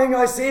 It's coming,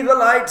 I see the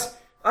light.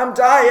 I'm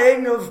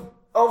dying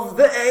of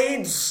the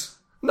AIDS.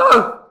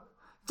 No!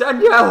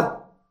 Danielle!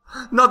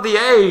 Not the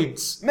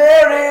AIDS!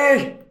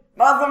 Mary!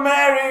 Mother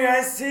Mary,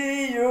 I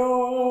see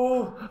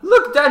you.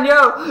 Look,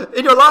 Danielle,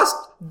 in your last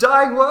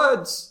dying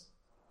words,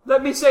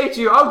 let me say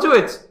to you, I'll do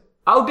it.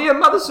 I'll be a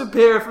Mother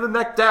Superior from the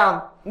neck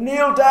down.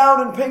 Kneel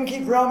down and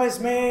pinky promise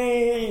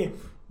me.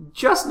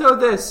 Just know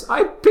this,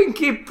 I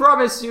pinky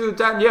promise you,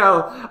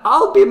 Danielle,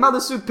 I'll be Mother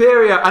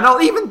Superior, and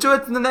I'll even do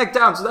it from the neck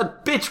down so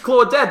that bitch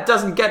Claudette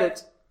doesn't get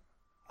it.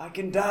 I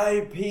can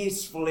die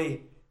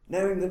peacefully,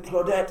 knowing that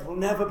Claudette will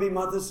never be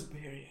Mother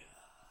Superior.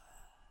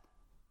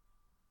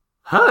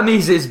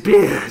 Hermes'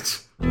 beard.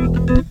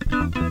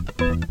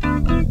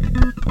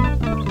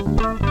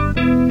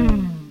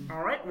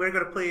 Alright, we're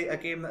going to play a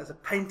game that is a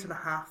pint and a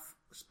half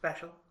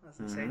special, as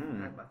they say.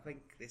 I think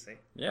they say.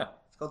 Yeah.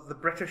 It's called the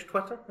British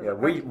Twitter. Yeah,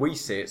 we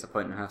say it's a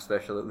pint and a half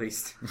special at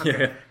least.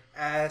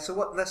 Yeah. So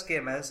what this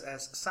game is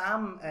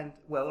Sam and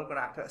Will are going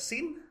to act out a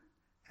scene.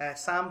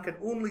 Sam can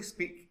only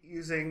speak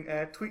using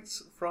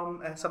tweets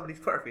from somebody's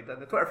Twitter feed.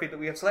 And the Twitter feed that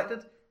we have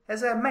selected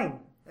is mine.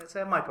 It's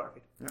my Twitter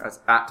feed. That's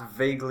at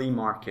vaguely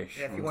markish.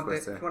 Yeah, if you want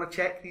to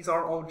check, these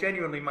are all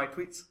genuinely my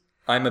tweets.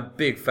 I'm a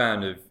big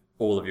fan of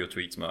all of your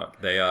tweets, Mark.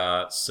 They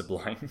are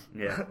sublime.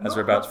 Yeah. As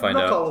we're about to find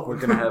Not out. all of them. We're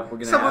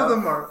gonna Some have of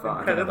them are fun.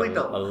 incredibly A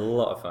dull.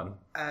 lot of fun.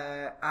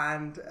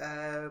 And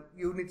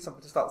you'll need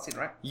something to start the scene,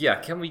 right? Yeah,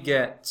 can we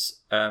get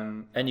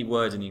any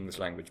word in the English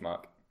language,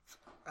 Mark?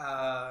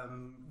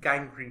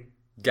 Gangrene.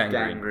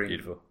 Gangrene. Gangrene.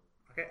 Beautiful.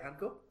 Okay, and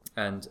go.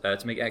 And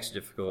to make it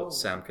extra difficult,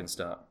 Sam can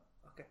start.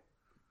 Okay.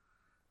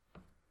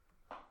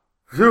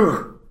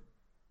 Phew.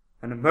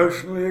 An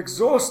emotionally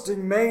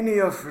exhausting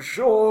mania for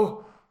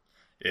sure.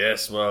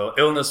 Yes, well,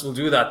 illness will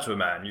do that to a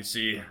man. You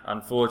see,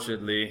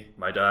 unfortunately,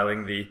 my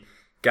darling, the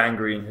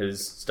gangrene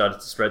has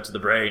started to spread to the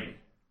brain.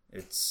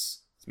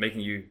 It's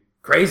making you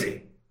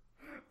crazy.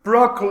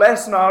 Brock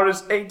Lesnar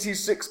is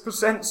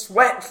 86%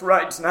 sweat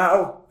right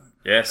now.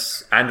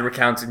 Yes, and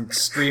recounting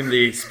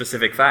extremely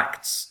specific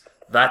facts.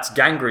 That's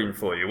gangrene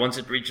for you, once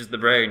it reaches the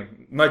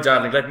brain. My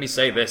darling, let me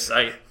say this.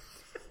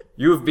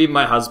 You've been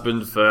my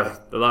husband for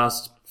the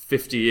last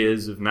 50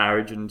 years of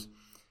marriage, and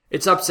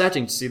It's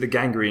upsetting to see the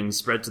gangrene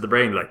spread to the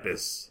brain like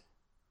this.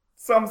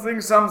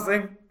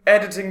 Something.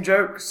 Editing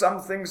joke.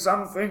 Something.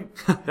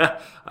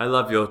 I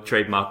love your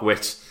trademark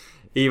wit.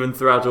 Even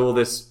throughout all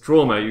this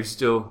trauma, you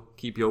still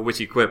keep your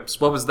witty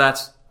quips. What was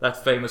that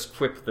famous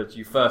quip that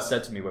you first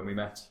said to me when we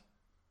met?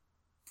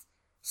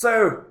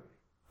 So,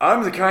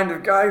 I'm the kind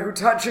of guy who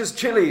touches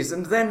chilies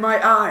and then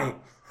my eye.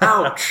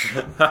 Ouch.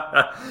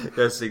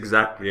 Yes,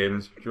 exactly.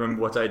 And do you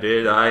remember what I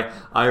did?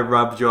 I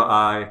rubbed your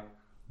eye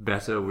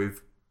better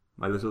with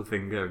my little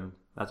finger, and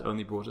that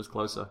only brought us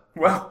closer.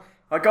 Well,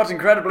 I got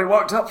incredibly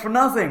worked up for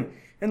nothing.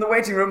 In the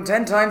waiting room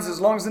 10 times as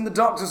long as in the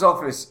doctor's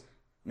office.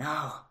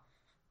 Now,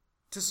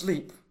 to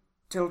sleep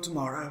till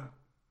tomorrow.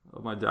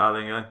 Oh, my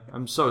darling,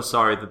 I'm so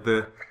sorry that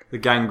the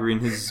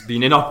gangrene has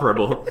been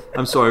inoperable.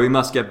 I'm sorry, we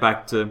must get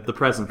back to the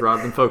present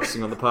rather than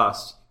focusing on the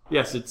past.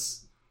 Yes,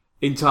 it's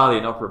entirely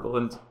inoperable,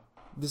 and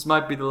this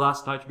might be the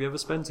last night we ever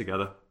spend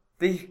together.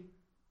 The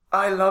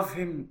I love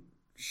him,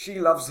 she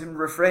loves him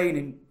refrain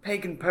in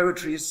pagan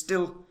poetry is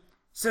still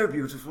so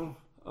beautiful.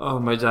 Oh,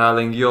 my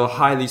darling, your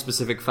highly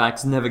specific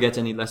facts never get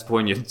any less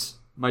poignant.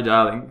 My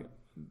darling,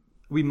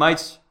 we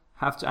might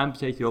have to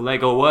amputate your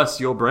leg, or worse,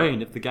 your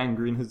brain, if the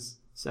gangrene has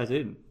set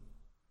in.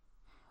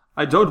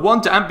 I don't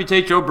want to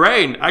amputate your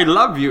brain. I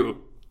love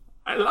you.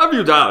 I love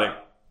you, darling.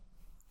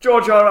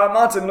 George R.R.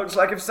 Martin looks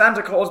like if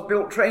Santa Claus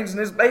built trains in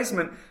his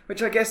basement,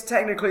 which I guess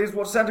technically is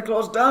what Santa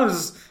Claus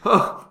does.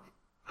 Oh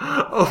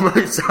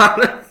my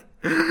darling.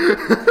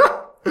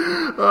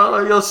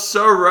 Oh, you're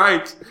so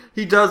right.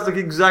 He does look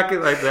exactly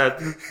like that.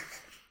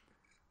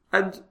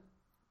 And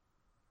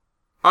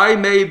I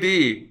may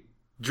be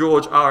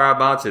George R.R.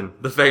 Martin,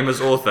 the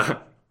famous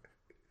author.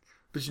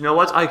 But you know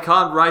what? I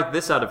can't write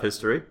this out of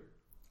history.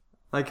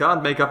 I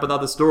can't make up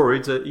another story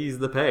to ease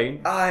the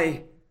pain.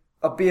 I,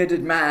 a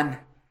bearded man,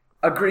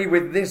 agree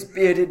with this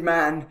bearded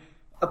man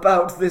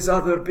about this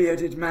other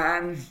bearded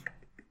man.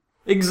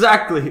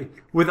 Exactly.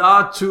 With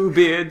our two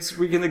beards,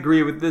 we can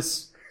agree with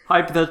this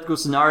hypothetical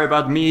scenario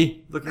about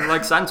me looking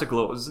like Santa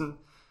Claus. And,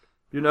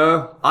 you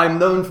know, I'm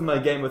known for my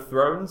Game of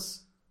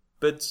Thrones,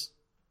 but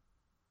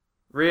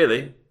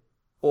really,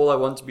 all I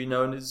want to be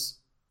known is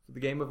for the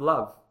game of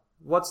love.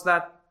 What's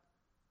that?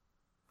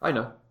 I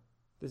know.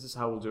 This is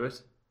how we'll do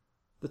it.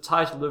 The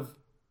title of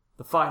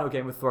the final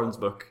Game of Thrones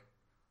book.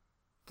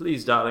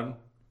 Please, darling,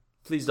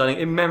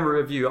 in memory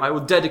of you, I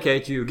will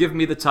dedicate you. Give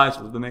me the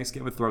title of the next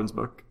Game of Thrones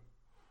book.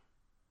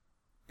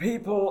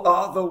 People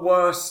are the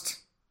worst.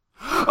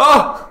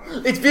 Oh,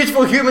 it's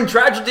beautiful human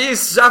tragedy,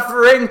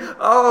 suffering.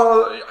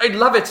 Oh, I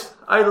love it.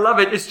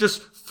 It's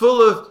just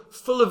full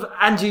of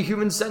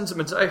anti-human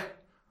sentiment.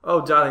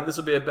 Oh, darling, this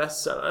will be a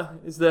bestseller.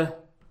 Is there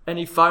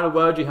any final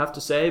word you have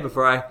to say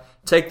before I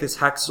take this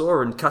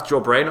hacksaw and cut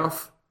your brain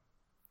off?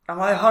 Am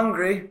I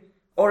hungry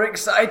or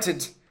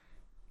excited?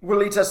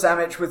 We'll eat a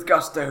sandwich with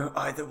gusto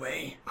either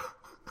way.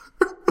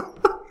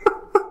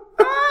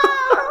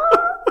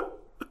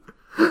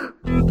 We're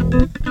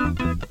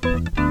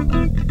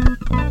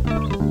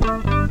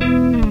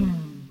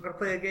gonna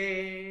play a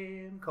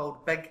game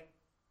called Big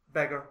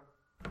Beggar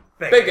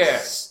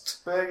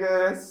Biggest.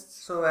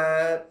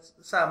 So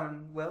Sam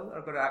and Will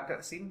are going to act out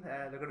a scene.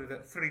 They're going to do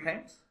it 3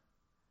 times.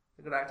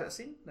 They're going to act out a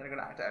scene, then they're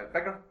going to act out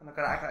bigger, and they're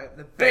going to act out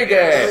the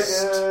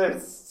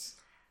Biggest.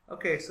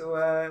 Okay, so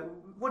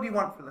what do you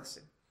want for this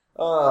scene?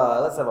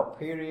 Let's have a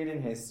period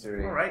in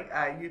history. Alright,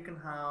 you can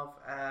have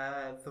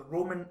the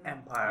Roman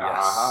Empire.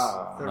 Yes,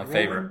 The my Roman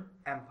favorite.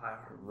 Empire.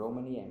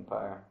 Romany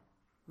Empire.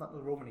 Not the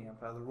Romany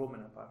Empire, the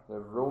Roman Empire. The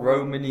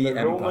Romany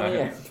Empire. Romany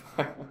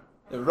Empire.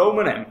 The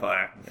Roman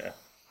Empire. Yeah.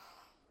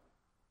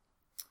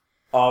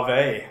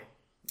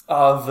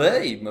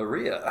 Ave.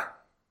 Maria.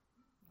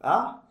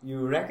 Ah,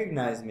 you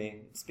recognize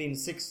me. It's been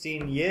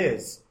 16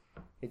 years.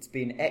 It's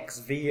been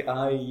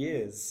XVI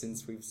years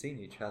since we've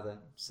seen each other.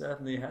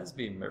 Certainly has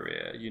been,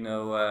 Maria. You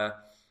know,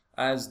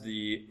 as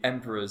the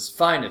Emperor's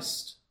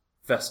finest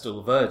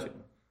Vestal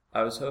Virgin,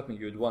 I was hoping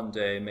you would one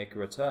day make a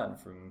return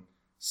from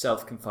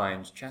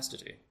self-confined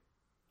chastity.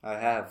 I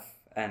have,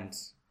 and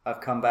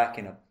I've come back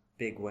in a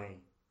big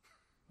way.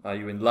 Are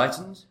you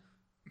enlightened?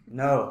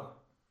 No.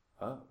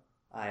 Oh.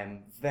 I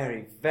am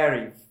very,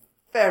 very,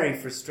 very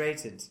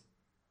frustrated.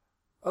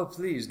 Oh,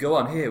 please, go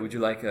on here. Would you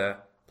like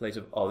a plate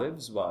of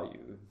olives while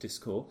you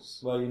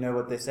discourse? Well, you know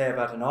what they say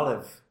about an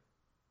olive.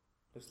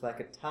 Looks like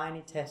a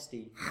tiny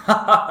testy.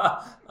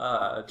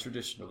 A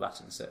traditional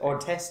Latin saying. Or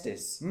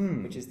testis,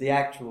 which is the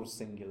actual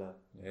singular.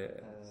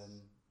 Yes.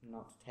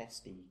 Not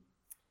testy.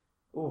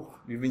 Ooh.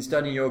 You've been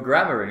studying your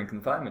grammar in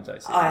confinement, I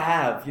see. I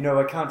have. You know,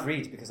 I can't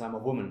read because I'm a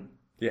woman.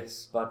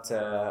 Yes. But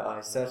I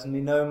certainly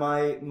know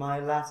my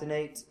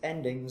Latinate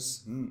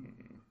endings.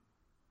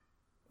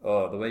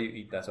 Oh, the way you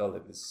eat that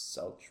olive is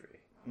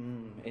sultry.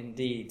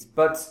 Indeed.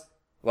 But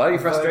why are you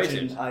a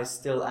frustrated? virgin I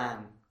still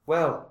am.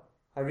 Well,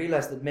 I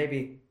realized that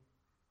maybe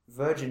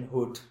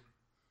virginhood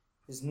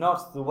is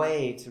not the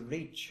way to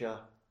reach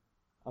a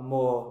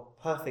more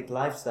perfect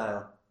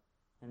lifestyle.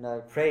 And I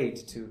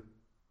prayed to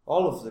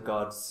all of the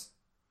gods.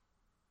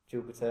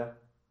 Jupiter,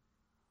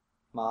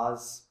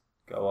 Mars,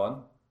 Go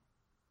on.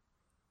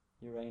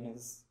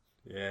 Uranus,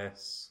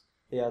 Yes.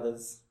 The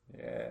others,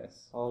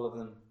 Yes. all of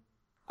them.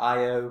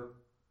 Io,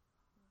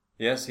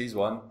 Yes, he's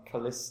one.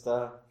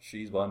 Callista,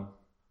 She's one.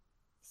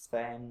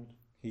 Sven.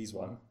 He's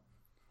one.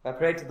 I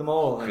prayed to them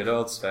all, Good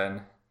old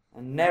Sven.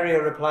 and nary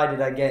a reply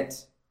did I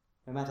get,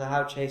 no matter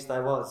how chaste I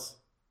was.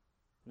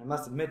 And I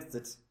must admit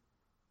that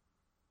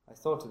I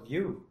thought of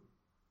you.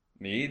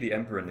 Me, the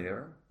Emperor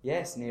Nero.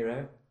 Yes,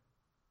 Nero.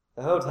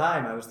 The whole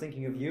time I was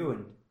thinking of you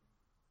and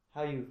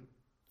how you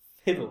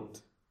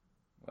fiddled.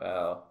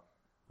 Well,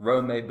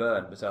 Rome may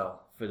burn, but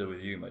I'll fiddle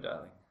with you, my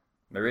darling.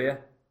 Maria,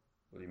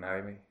 will you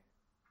marry me?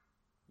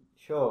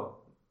 Sure.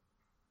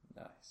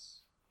 Nice.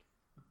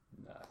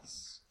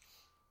 Nice.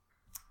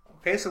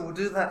 Okay, so we'll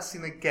do that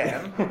scene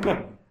again.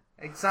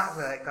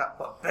 Exactly like that,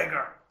 but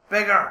bigger.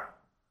 Bigger!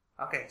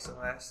 Okay, so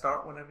let's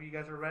start whenever you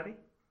guys are ready.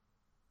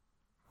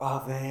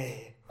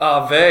 Ave,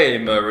 Ave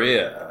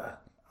Maria.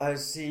 I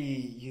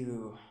see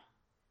you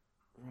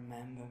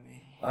remember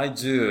me. I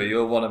do.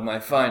 You're one of my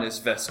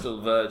finest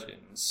Vestal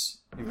virgins.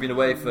 You've been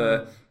away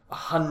for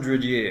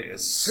 100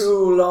 years.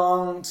 Too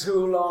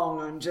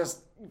long. I'm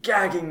just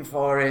gagging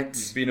for it.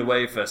 You've been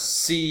away for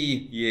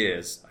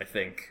years, I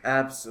think.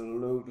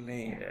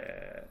 Absolutely.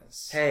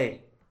 Yes.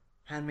 Hey,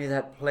 hand me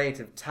that plate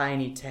of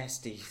tiny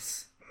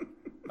testes.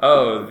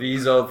 Oh,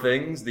 these old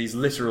things? These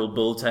literal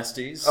bull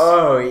testes?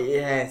 Oh,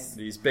 yes.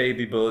 These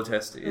baby bull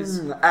testes?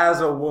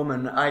 As a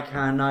woman, I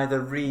can neither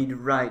read,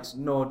 write,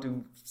 nor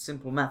do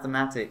simple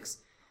mathematics.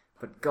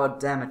 But god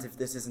damn it if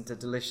this isn't a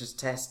delicious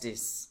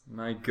testis.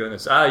 My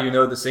goodness. Ah, you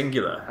know the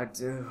singular. I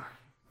do.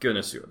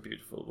 Goodness, you're a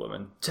beautiful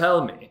woman.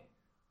 Tell me,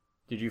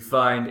 did you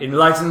find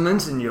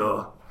enlightenment in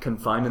your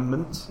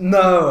confinement?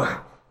 No!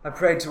 I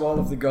prayed to all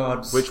of the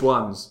gods. Which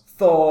ones?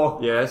 Thor.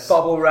 Yes.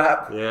 Bubble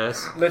Wrap.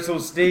 Yes. Little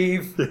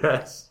Steve.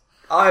 Yes.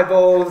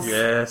 Eyeballs.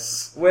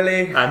 Yes.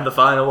 Willie. And the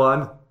final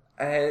one?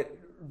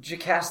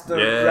 Jocasta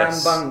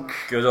Yes. Rambunk.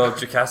 Good old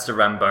Jocasta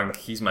Rambunk.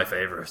 He's my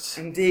favourite.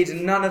 Indeed,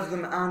 none of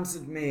them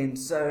answered me, and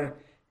so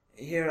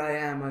here I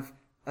am.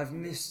 I've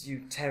missed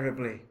you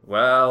terribly.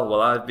 Well,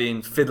 while I've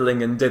been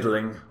fiddling and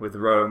diddling with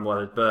Rome while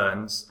it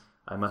burns,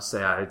 I must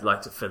say I'd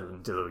like to fiddle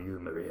and diddle you,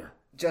 Maria.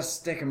 Just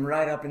stick 'em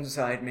right up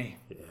inside me.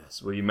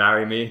 Yes. Will you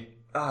marry me?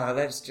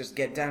 Let's just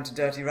get down to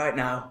dirty right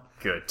now.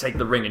 Good. Take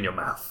the ring in your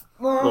mouth.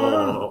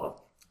 Oh.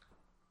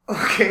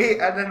 Okay,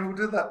 and then we'll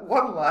do that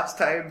one last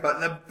time, but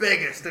the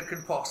biggest it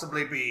could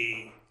possibly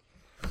be.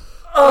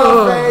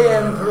 Ave,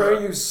 Emperor,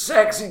 you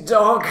sexy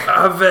dog.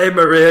 Ave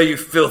Maria, you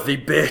filthy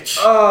bitch.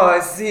 I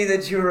see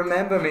that you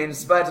remember me in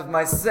spite of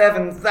my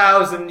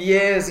 7,000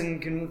 years in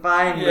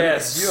confinement.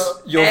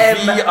 Yes, your M-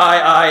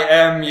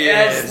 VIIM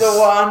years. That's the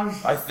one.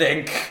 I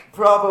think.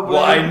 Probably.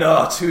 Why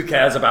not? Who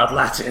cares about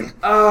Latin?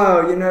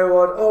 You know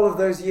what? All of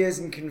those years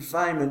in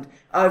confinement,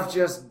 I've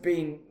just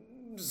been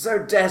so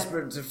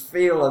desperate to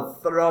feel a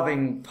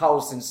throbbing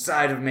pulse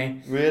inside of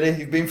me. Really?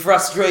 You've been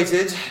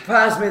frustrated?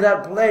 Pass me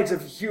that plate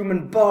of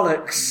human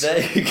bollocks.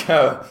 There you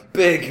go.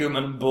 Big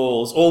human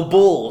balls. Or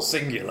balls,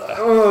 singular.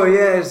 Oh,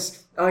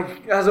 yes.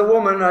 As a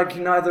woman, I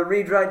can neither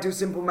read, write, do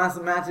simple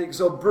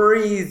mathematics, or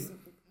breathe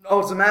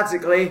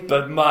automatically.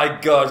 But my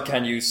God,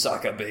 can you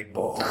suck a big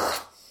ball?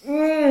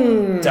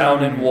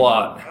 Down in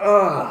one.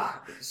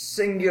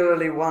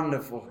 Singularly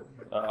wonderful.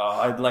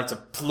 I'd like to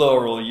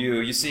plural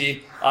you. You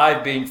see,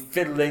 I've been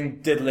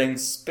fiddling, diddling,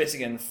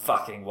 spitting and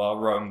fucking while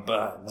Rome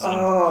burns.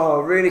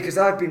 And Really? Because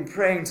I've been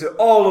praying to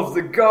all of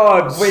the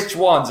gods. which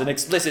ones? In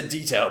explicit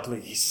detail,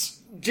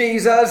 please.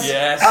 Jesus.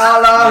 Yes.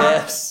 Allah.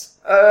 Yes.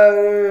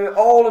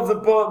 All of the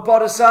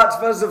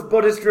bodhisattvas of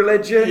Buddhist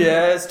religion.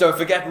 Yes. Don't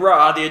forget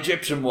Ra, the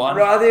Egyptian one.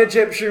 Ra, the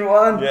Egyptian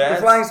one. Yes.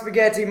 The flying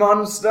spaghetti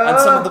monster. And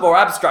some of the more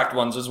abstract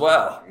ones as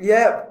well.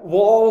 Yep.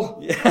 Wall.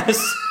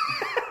 Yes.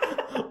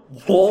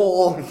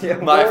 Wall. Yeah,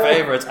 My Wall.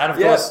 favourite. And of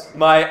Yeah. course,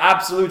 my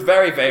absolute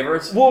very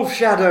favourite. Wolf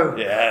shadow.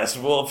 Yes,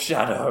 Wolf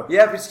Shadow.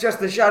 Yep, it's just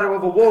the shadow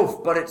of a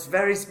wolf, but it's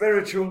very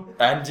spiritual.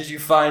 And did you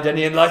find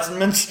any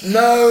enlightenment?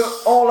 No,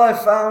 all I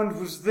found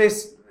was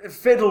this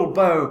fiddle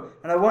bow,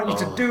 and I want you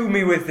to do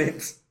me with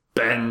it.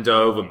 Bend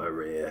over,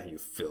 Maria, you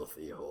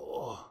filthy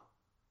whore.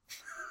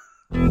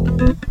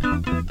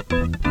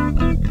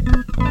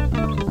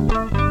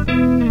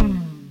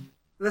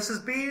 This has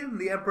been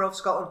the Emperor of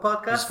Scotland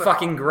podcast. It's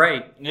fucking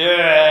great.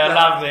 Yeah, I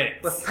loved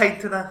it. With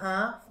Pint and a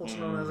Half, also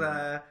known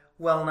as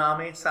Will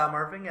Nami, Sam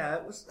Irving.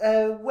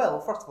 Will,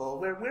 first of all,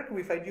 where can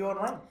we find you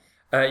online?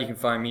 You can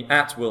find me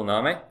at Will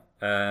Nami,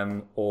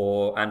 and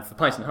for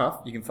Pint and a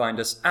Half, you can find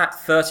us at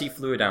 30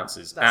 fluid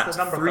ounces. That's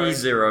the at number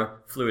 30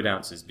 fluid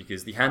ounces,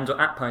 because the handle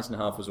at Pint and a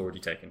Half was already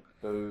taken.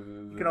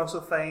 You can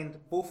also find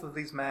both of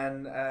these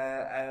men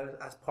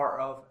as part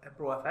of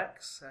Emperor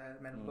FX,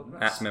 Men with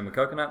Coconuts. At Men with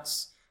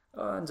Coconuts.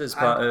 And as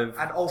part of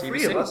and all three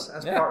TBC. of us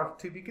as Yeah. part of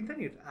To Be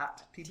Continued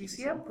at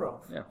TBC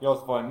Improv. Yeah. You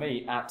also find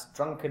me at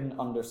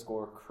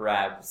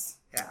drunken_crabs.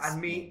 Yeah, and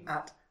me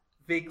at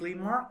Vaguely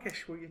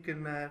Markish, where you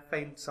can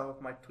find some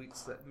of my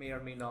tweets that may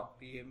or may not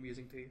be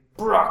amusing to you.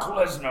 Brock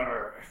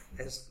Lesnar.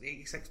 Is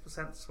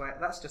 86% sweat.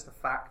 That's just a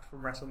fact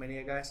from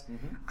WrestleMania, guys.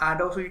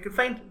 And also you can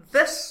find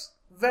this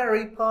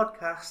very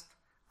podcast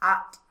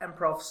at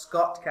Improv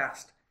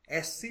Scottcast.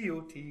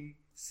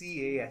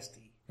 SCOTCAST.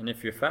 And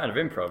if you're a fan of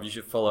improv, you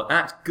should follow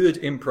at Good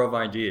Improv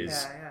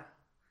Ideas. Yeah.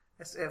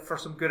 It's for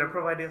some good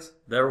improv ideas.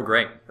 They're all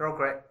great. They're all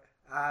great.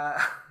 We're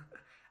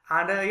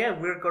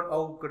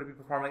all going to be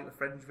performing at the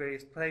Fringe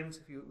various times.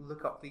 If you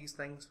look up these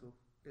things,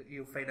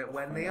 you'll find out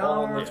when they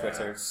All are. on the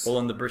Twitters. All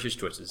on the British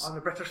Twitters. On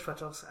the British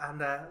Twitters and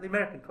the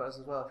American Twitters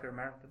as well, if you're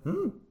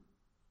American.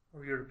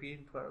 Or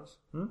European Twitters.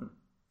 Doesn't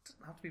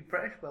have to be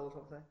British, well, or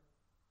something.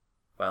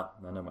 Well,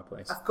 I know my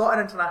place. I've got an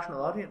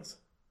international audience.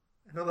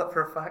 I know that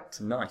for a fact.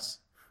 Nice.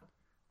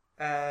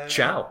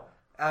 Ciao.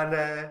 And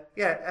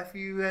if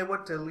you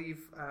want to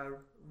leave a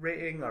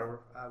rating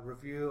or a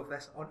review of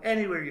this on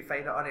anywhere you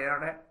find it on the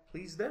internet,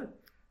 please do.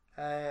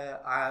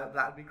 That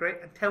would be great.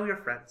 And tell your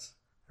friends.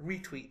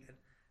 Retweet.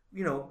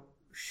 And,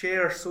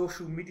 share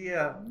social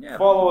media. Yeah.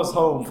 Follow us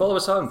home. Follow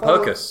us home.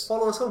 Poke us.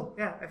 Follow us home.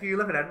 Yeah. If you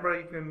live in Edinburgh,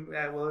 you can.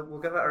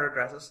 We'll give out our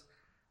addresses,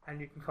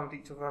 and you can come to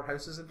each of our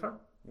houses in turn.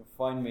 You'll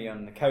find me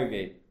on the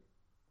Cowgate,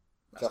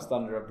 just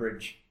under a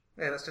bridge.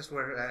 Yeah, that's just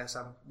where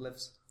Sam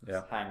lives.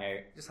 Yeah. Hang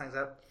out. Just hangs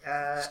out.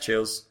 Just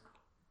chills.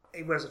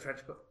 He wears a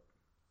trench coat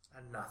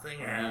and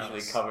nothing I'm else.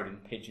 usually covered in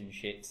pigeon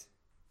shit.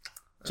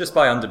 Just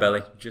by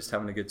Underbelly. Just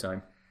having a good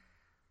time.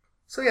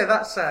 So yeah,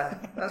 that's where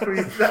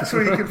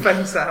you can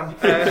find Sam,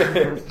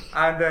 and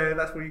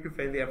that's where you can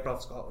find the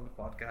Improv Scotland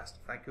podcast.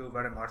 Thank you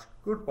very much.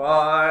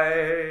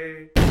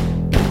 Goodbye.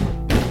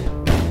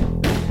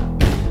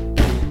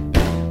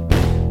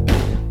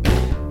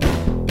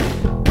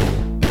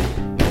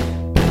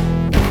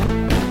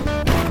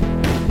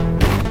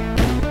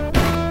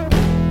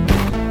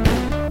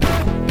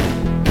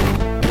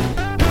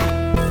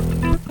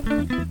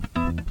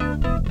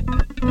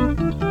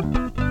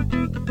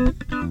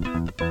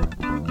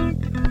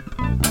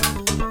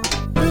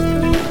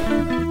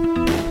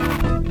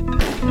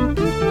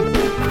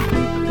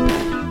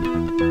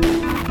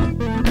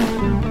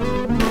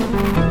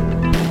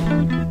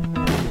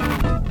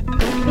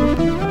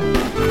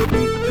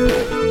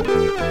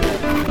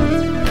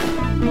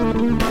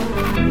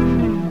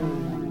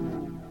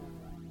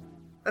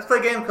 Let's play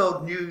a game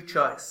called New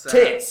Choice.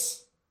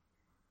 Tits!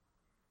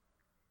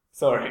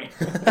 Sorry.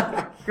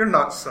 You're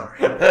not sorry.